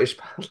with the British,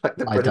 like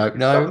the I British don't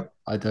stomach? know.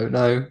 I don't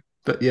know.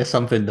 But yeah,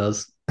 something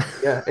does.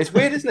 Yeah, it's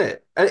weird, isn't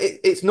it? And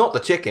it's not the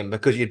chicken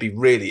because you'd be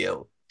really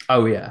ill.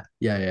 Oh yeah.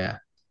 Yeah, yeah.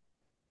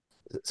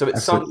 So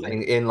it's Absolutely.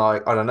 something in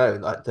like I don't know,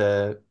 like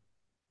the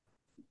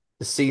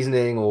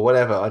seasoning or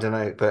whatever. I don't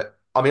know, but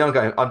I mean, I'm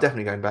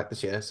definitely going back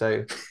this year.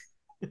 So,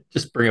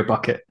 Just bring a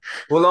bucket.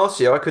 well, last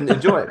year I couldn't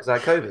enjoy it because I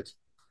had COVID.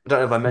 I don't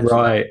know if I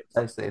mentioned that. Right.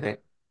 Taste anything?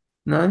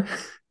 No.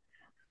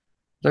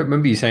 Don't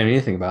remember you saying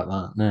anything about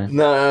that. No.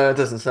 No, it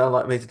doesn't sound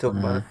like me to talk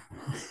about No. it.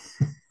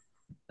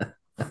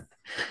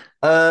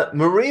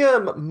 Maria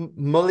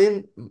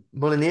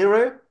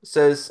Molinero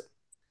says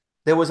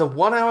there was a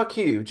 1 hour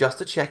queue just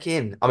to check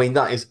in. I mean,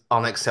 that is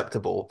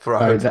unacceptable for a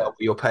Oh, hotel where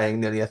that you're paying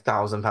nearly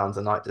 £1,000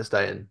 a night to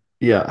stay in.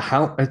 yeah.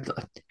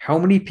 How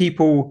many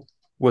people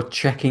were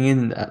checking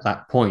in at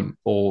that point,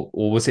 or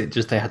was it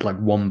just they had like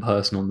one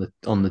person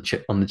on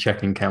the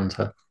check-in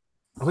counter?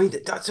 I mean,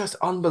 that's just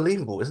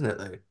unbelievable, isn't it,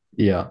 though?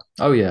 Yeah.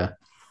 Oh yeah.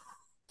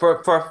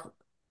 For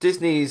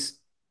Disney's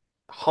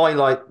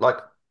highlight, like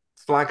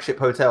flagship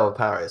hotel of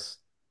Paris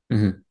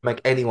Hmm.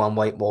 make anyone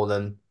wait more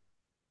than,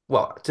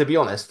 well, to be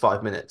honest,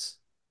 5 minutes.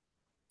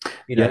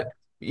 You know, Yeah.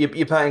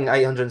 you're paying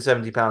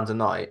 £870 a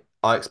night.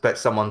 I expect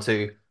someone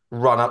to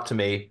run up to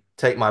me,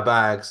 take my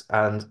bags,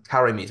 and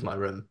carry me to my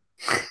room.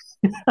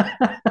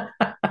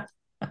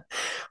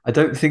 I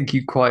don't think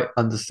you quite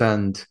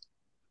understand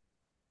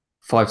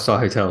five-star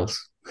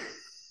hotels.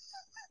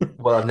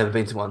 Well, I've never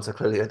been to one, so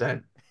clearly I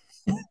don't.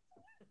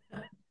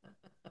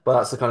 But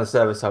that's the kind of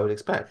service I would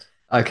expect.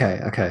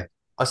 Okay, okay.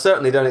 I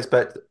certainly don't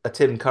expect a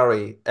Tim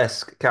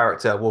Curry-esque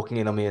character walking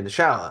in on me in the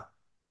shower.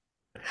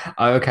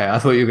 Oh, okay. I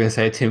thought you were going to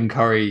say a Tim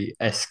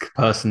Curry-esque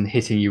person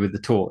hitting you with the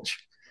torch.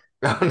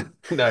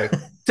 No,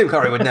 Tim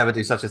Curry would never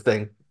do such a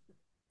thing.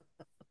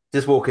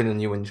 Just walk in on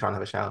you when you're trying to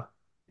have a shower.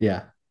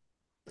 Yeah.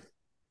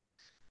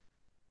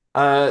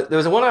 There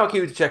was a 1 hour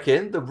queue to check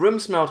in. The room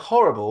smelled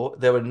horrible.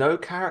 There were no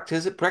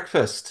characters at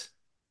breakfast.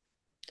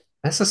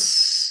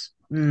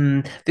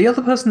 The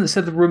other person that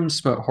said the room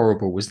smelled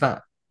horrible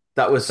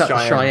That was was that the Cheyenne.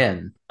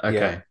 Cheyenne? Yeah,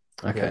 Okay.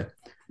 yeah. Okay.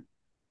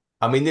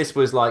 I mean, this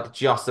was like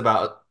just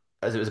about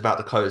as it was about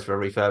to close for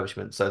a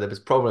refurbishment. So there was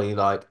probably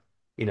like,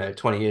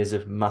 20 years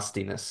of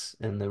mustiness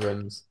in the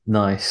rooms.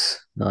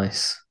 Nice.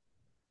 Nice.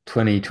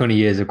 20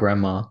 years of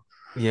grandma.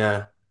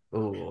 Yeah.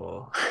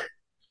 Oh,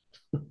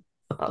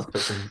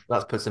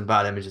 that's put some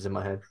bad images in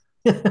my head.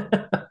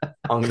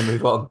 I'm gonna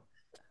move on.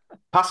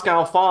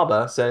 Pascal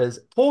Faber says,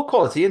 poor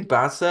quality and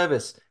bad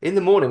service. In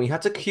the morning, we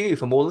had to queue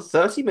for more than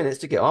 30 minutes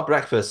to get our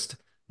breakfast.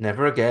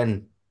 Never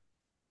again.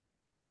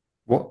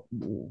 What?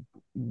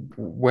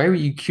 Where are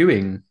you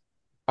queuing?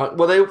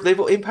 Well, they've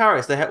in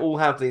Paris, all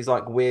have these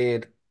like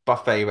weird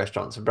buffet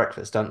restaurants for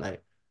breakfast, don't they?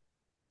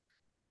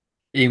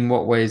 In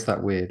what way is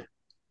that weird?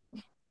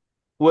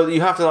 Well,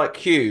 you have to like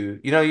queue.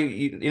 You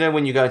know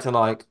when you go to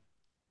like,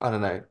 I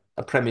don't know,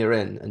 a Premier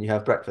Inn and you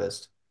have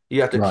breakfast,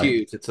 you have to Right.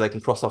 queue so they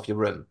can cross off your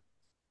room.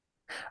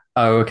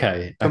 Oh,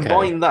 okay. Okay.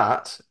 Combine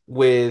that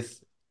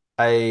with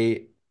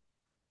a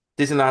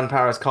Disneyland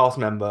Paris cast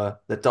member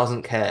that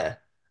doesn't care,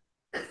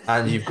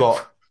 and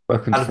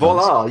Welcome to and France.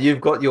 voila,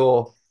 you've got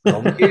your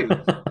long queue.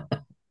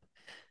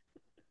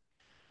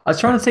 I was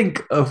trying to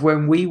think of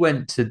when we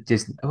went to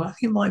Disney. Oh, I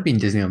think it might have been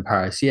Disneyland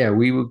Paris. Yeah,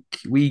 we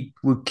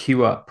would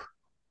queue up.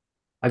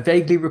 I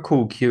vaguely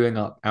recall queuing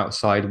up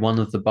outside one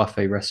of the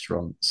buffet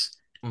restaurants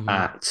Hmm.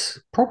 at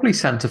probably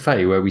Santa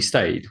Fe where we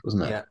stayed,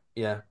 wasn't it? Yeah,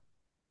 yeah.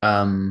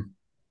 Um,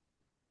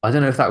 I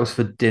don't know if that was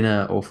for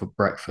dinner or for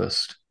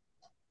breakfast.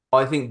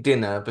 I think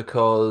dinner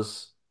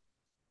because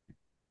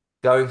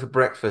going for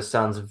breakfast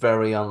sounds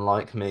very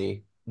unlike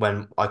me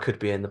when I could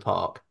be in the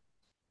park.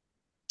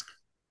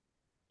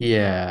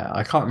 Yeah,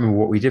 I can't remember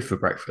what we did for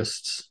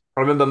breakfasts.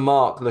 I remember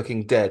Mark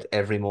looking dead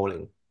every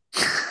morning.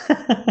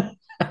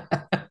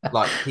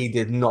 Like he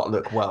did not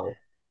look well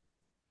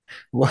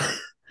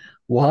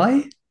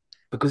Why?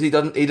 because he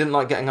didn't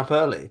like getting up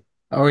early.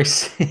 Oh, I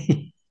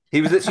see.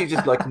 He was literally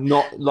just like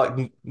not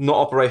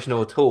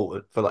operational at all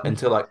for like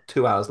until like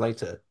 2 hours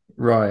later.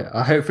 Right.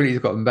 Hopefully he's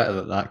gotten better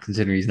than that,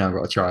 considering he's now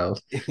got a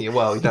child. Yeah,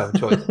 well, you don't have a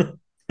choice.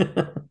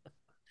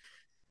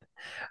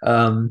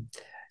 Um,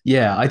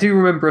 yeah, I do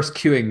remember us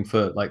queuing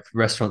for like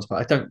restaurants, but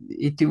I don't.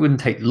 It wouldn't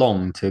take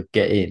long to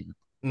get in.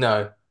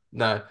 No,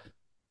 no.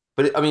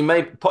 But I mean,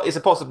 maybe it's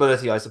a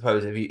possibility, I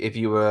suppose, if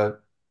you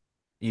were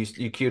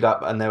you queued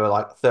up and there were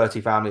like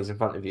 30 families in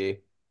front of you.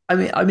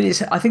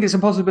 I think it's a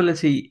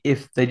possibility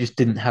if they just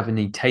didn't have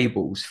any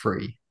tables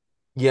free.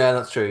 Yeah,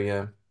 that's true.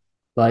 Yeah,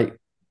 Like,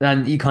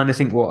 then you kind of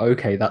think, well,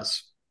 okay,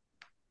 that's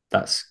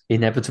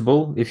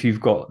inevitable if you've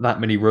got that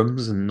many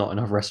rooms and not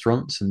enough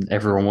restaurants, and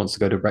everyone wants to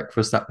go to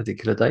breakfast that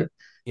particular day.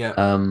 yeah,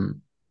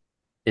 Um,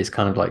 it's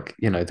kind of like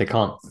they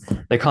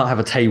can't have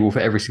a table for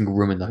every single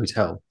room in the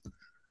hotel.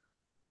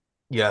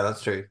 yeah,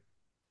 that's true.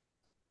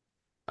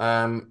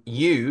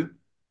 You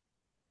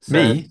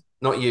said Me?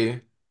 not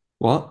you.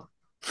 What?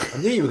 I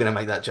knew you were going to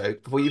make that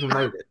joke before you even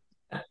made it.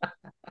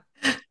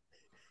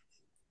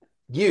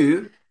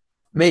 You,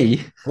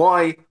 Me?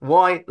 why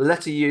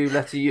letter U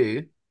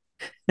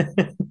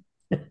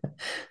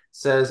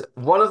says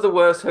one of the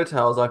worst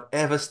hotels I've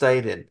ever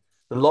stayed in.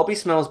 The lobby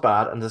smells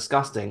bad and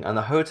disgusting, and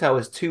the hotel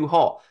is too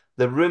hot.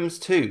 The rooms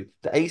too.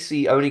 The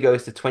AC only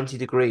goes to 20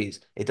 degrees.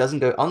 It doesn't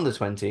go under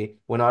 20.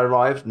 When I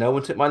arrived, no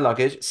one took my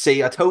luggage.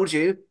 See, I told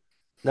you.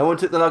 No one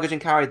took the luggage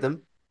and carried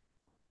them.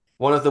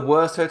 One of the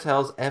worst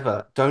hotels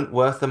ever. Don't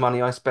worth the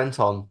money I spent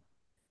on.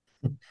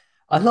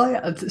 I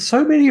like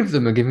so many of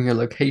them are giving a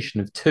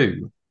location of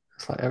two.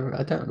 It's like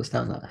I don't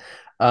understand that.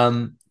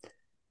 Um,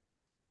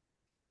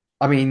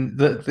 I mean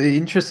the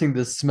interesting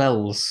the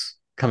smells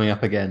coming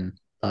up again.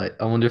 I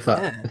wonder if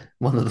that Yeah.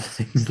 one of the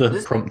things that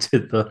This,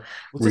 prompted the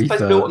was this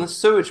place built on refurb. a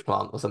sewage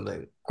plant or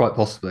something? Quite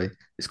possibly,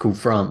 it's called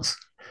France.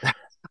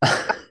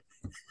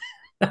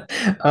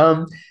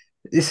 Um,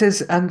 it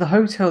says, and the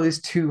hotel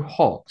is too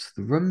hot.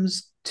 The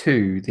room's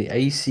too. The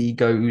AC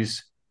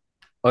goes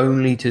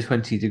only to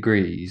 20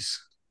 degrees.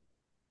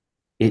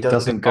 It It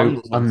doesn't go doesn't go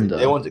under 20.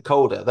 They under. want it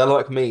colder. They're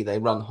like me. They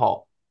run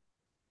hot.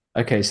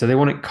 Okay, so they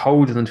want it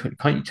colder than 20.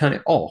 Can't you turn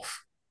it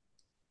off?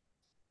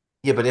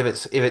 Yeah, but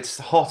if it's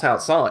hot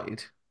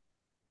outside,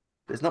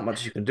 there's not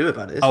much you can do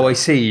about it, is Oh, I there?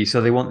 see.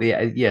 So they want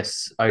the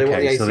yes. They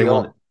want the Okay, so AC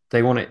on.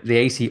 they want it the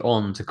AC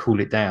on to cool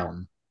it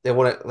down. They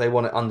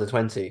want it under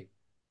 20.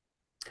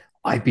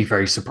 I'd be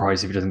very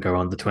surprised if it doesn't go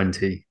under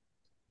 20.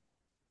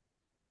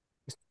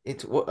 I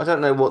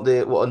don't know what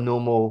a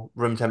normal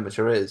room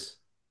temperature is.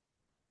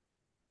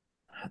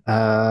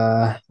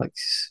 Like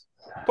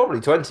Probably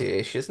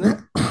 20-ish, isn't it?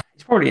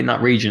 it's probably in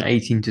that region,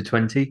 18 to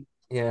 20.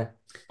 Yeah.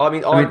 I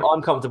mean, I I'm mean,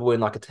 I'm comfortable in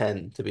like a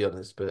 10, to be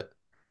honest, but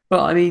but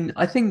I mean,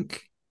 I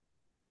think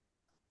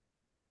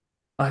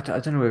I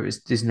don't know whether it's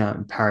Disneyland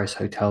in Paris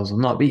hotels or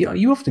not, but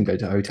you often go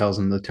to hotels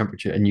and the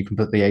temperature and you can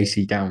put the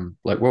AC down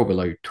like well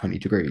below 20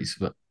 degrees,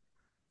 but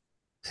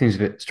it seems a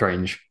bit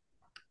strange.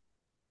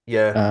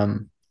 yeah.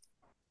 Um,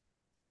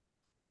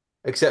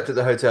 Except at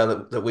the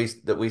hotel that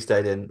we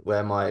stayed in,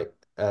 where my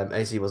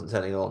AC wasn't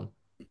turning on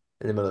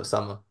in the middle of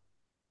summer.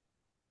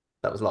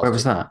 That was where last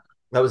was year. that?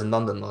 That was in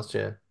London last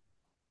year.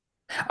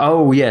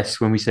 Oh, yes,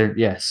 when we said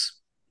yes.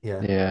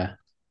 Yeah. Yeah.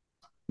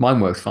 Mine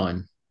worked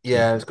fine. So.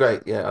 Yeah, it was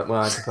great. Yeah, when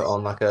I had to put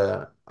on like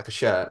a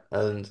shirt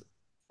and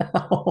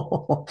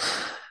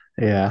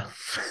Yeah.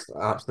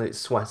 absolute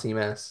sweaty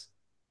mess.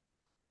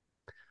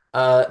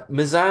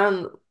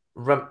 Mizan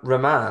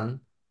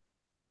Rahman.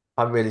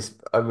 I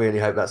really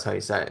hope that's how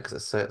you say it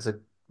because it's a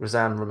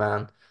Razan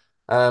Rahman.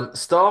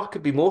 Staff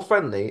could be more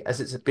friendly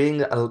as it's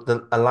being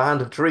a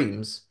land of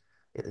dreams.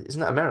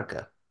 Isn't that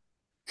America?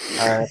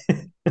 Uh,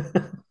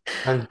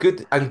 and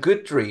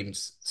good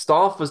dreams.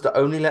 Staff was the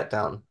only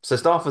letdown. So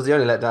staff was the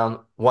only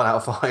letdown. 1 out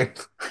of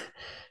 5.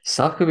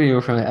 South Korea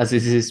from it as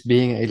it is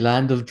being a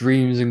land of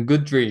dreams and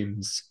good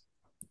dreams.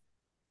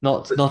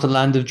 Not But not a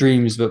land of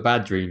dreams, but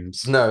bad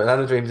dreams. no,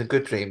 land of dreams and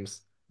good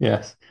dreams.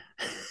 Yes.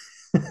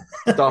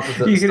 Staff was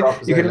the You can staff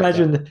was you the can only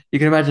letdown.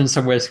 imagine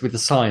somewhere with a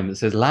sign that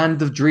says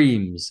 "Land of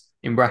Dreams"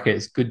 in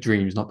brackets, good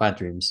dreams, not bad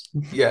dreams.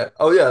 Yeah.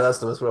 Oh yeah,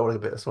 that's what I want to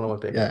be. That's what I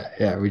want to be.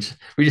 Yeah. We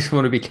just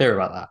want to be clear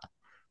about that.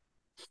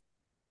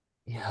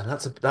 Yeah,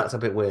 that's a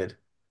bit weird.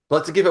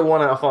 But to give it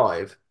 1 out of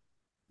 5.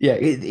 Yeah,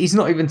 he's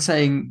not even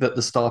saying that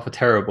the staff are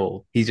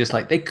terrible. He's just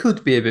like they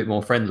could be a bit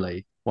more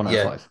friendly. One out of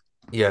Yeah. five.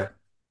 Yeah.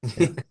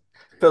 Yeah.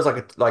 Feels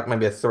like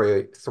maybe a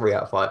three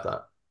out of 5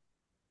 that.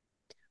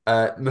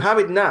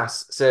 Mohammed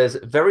Nas says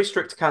very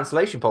strict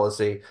cancellation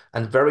policy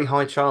and very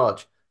high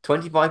charge,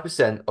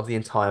 25% of the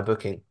entire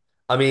booking.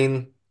 I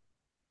mean,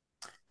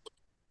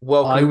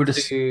 I welcome would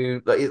ass-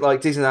 to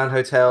like Disneyland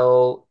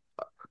Hotel.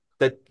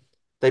 They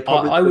they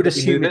probably I would would have let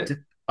you assume move it. it.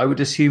 I would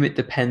assume it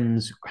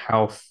depends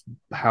how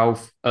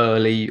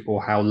early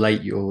or how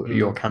late you're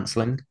Mm,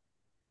 canceling.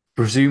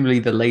 Presumably,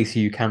 the later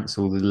you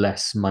cancel, the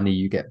less money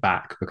you get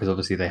back because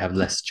obviously they have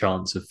less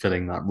chance of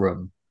filling that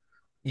room,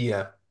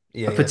 yeah,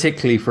 yeah, yeah,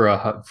 particularly for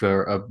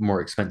a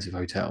more expensive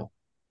hotel.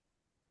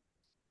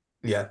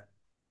 yeah.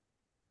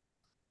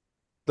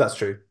 That's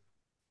true.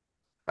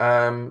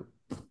 Um,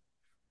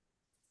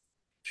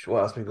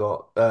 what else we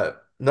got?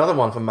 Another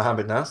one from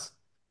Mohammed Nas.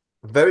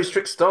 Very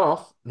strict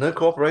staff, no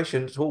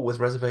cooperation at all with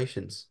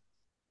reservations.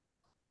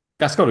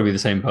 That's got to be the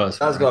same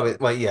person, That's right? gotta be,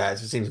 well, yeah, it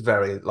seems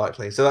very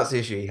likely. So that's the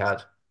issue he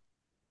had.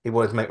 He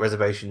wanted to make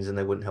reservations and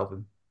they wouldn't help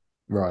him.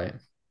 Right.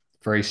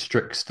 Very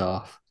strict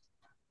staff.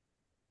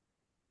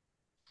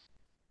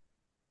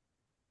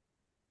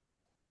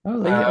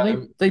 Oh,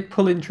 Um, they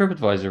pull in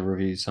TripAdvisor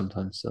reviews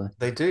sometimes. So,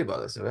 they do by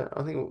this of it.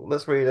 I think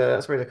let's read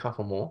a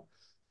couple more.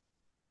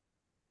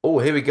 Oh,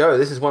 here we go.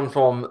 This is one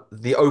from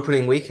the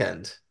opening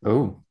weekend.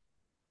 oh,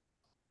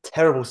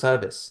 Terrible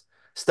service.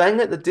 Staying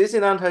at the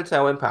Disneyland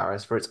Hotel in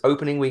Paris for its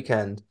opening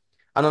weekend,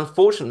 and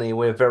unfortunately,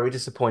 we're very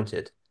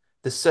disappointed.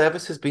 The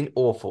service has been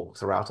awful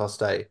throughout our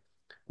stay.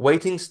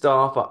 Waiting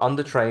staff are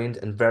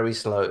undertrained and very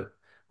slow.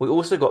 We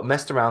also got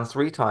messed around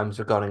 3 times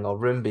regarding our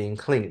room being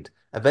cleaned.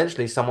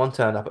 Eventually, someone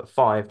turned up at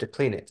 5 to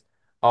clean it,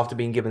 after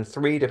being given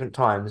 3 different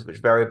times, which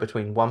varied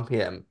between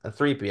 1 p.m. and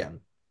 3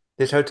 p.m.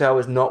 This hotel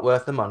is not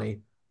worth the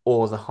money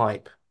or the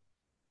hype.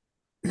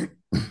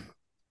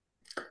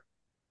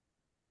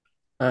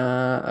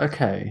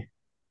 okay.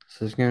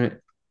 So it's going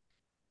to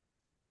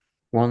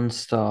 1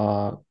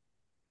 star,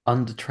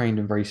 undertrained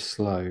and very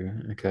slow.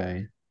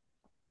 Okay.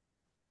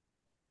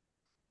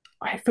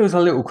 It feels a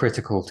little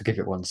critical to give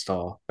it 1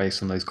 star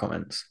based on those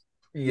comments.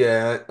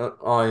 Yeah,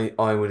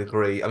 I would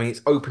agree. I mean,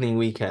 it's opening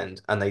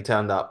weekend, and they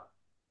turned up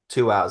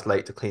 2 hours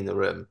late to clean the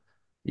room.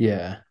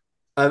 Yeah.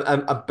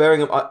 And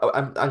bearing up,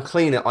 and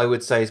clean it, I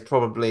would say is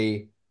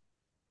probably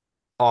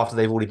after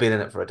they've already been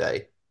in it for a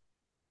day.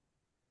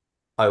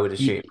 I would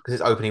assume Y- because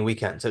it's opening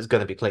weekend, so it's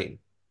going to be clean.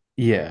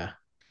 yeah.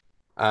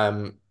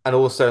 And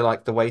also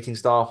like the waiting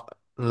staff,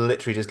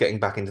 literally just getting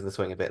back into the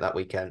swing of it that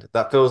weekend.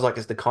 That feels like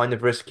it's the kind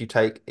of risk you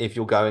take if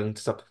you're going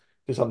to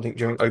something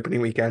during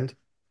opening weekend.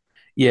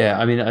 Yeah.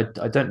 I mean, I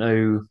don't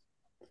know.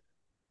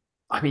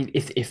 I mean,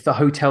 if the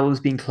hotel has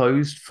been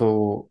closed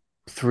for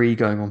 3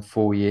 going on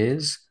 4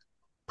 years,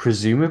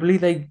 presumably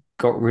they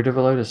got rid of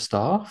a load of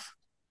staff.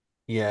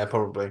 Yeah,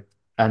 probably.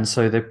 And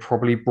so they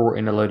probably brought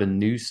in a load of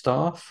new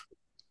staff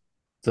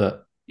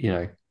that,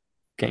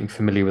 getting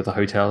familiar with the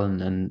hotel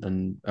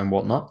and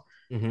whatnot.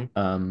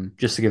 Hmm.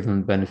 just to give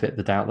them the benefit of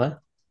the doubt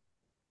there.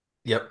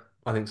 Yep,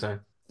 I think so.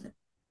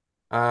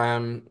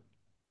 Um,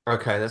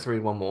 okay, let's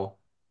read one more.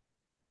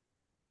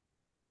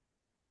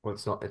 Well,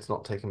 it's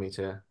not taking me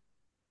to.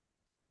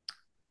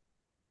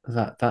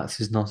 That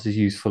is not as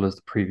useful as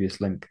the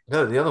previous link.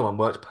 No, the other one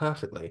worked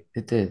perfectly.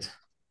 It did.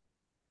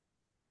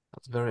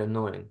 That's very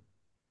annoying.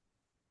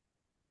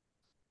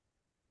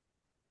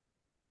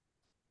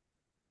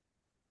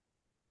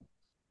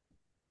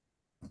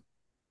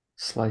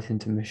 Slight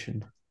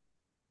intermission.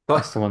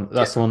 That's But the one. yeah,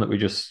 That's the one that we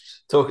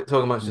just talk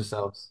amongst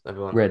yourselves,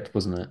 everyone. read,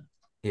 wasn't it?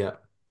 Yeah,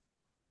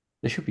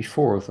 There should be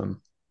four of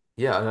them.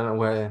 yeah. I don't know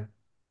where.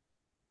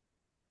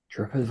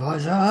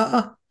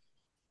 TripAdvisor.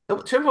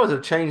 TripAdvisor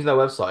have changed their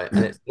website,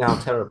 and it's now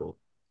terrible.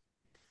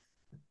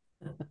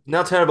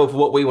 Now terrible for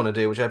what we want to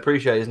do, which I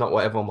appreciate is not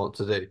what everyone wants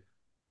to do.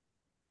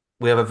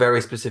 We have a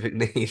very specific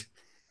need,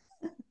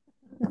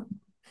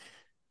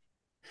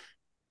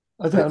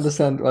 I but don't it's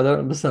understand. I don't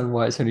understand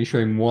why it's only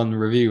showing one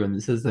review and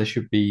it says there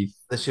should be.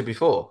 there should be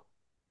four.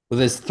 Well,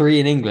 there's three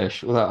in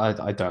English. Well,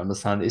 I don't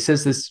understand. It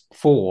says there's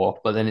four,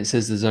 but then it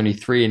says there's only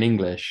three in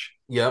English.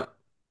 Yep,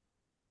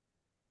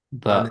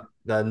 and But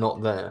they're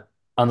not there.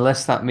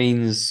 unless that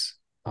means,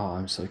 oh,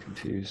 I'm so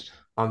confused.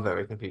 I'm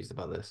very confused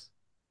about this.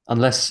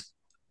 Unless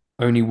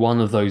only one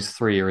of those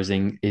three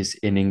is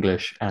in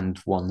English and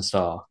one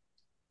star.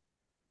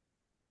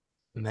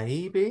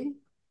 Maybe?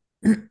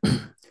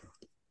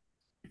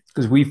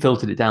 Because we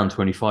filtered it down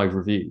 25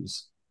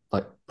 reviews,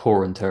 like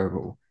poor and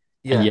terrible.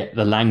 And Yeah, yet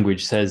the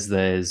language says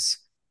there's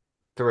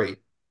three.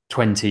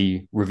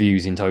 20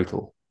 reviews in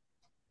total.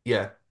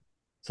 Yeah,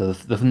 So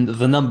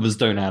the numbers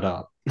don't add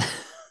up.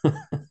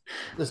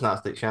 it's an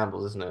absolute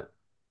shambles, isn't it?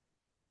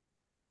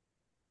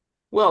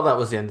 Well, that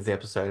was the end of the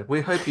episode.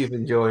 We hope you've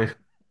enjoyed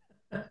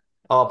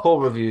our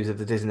poor reviews of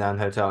the Disneyland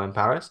Hotel in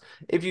Paris.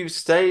 If you've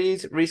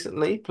stayed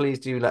recently, please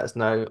do let us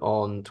know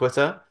on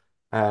Twitter,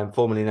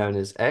 formerly known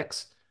as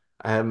X.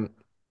 Um,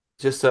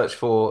 just search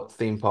for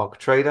Theme Park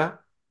Trader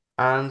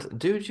and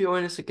do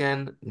join us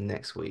again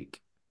next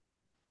week.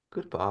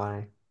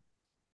 Goodbye.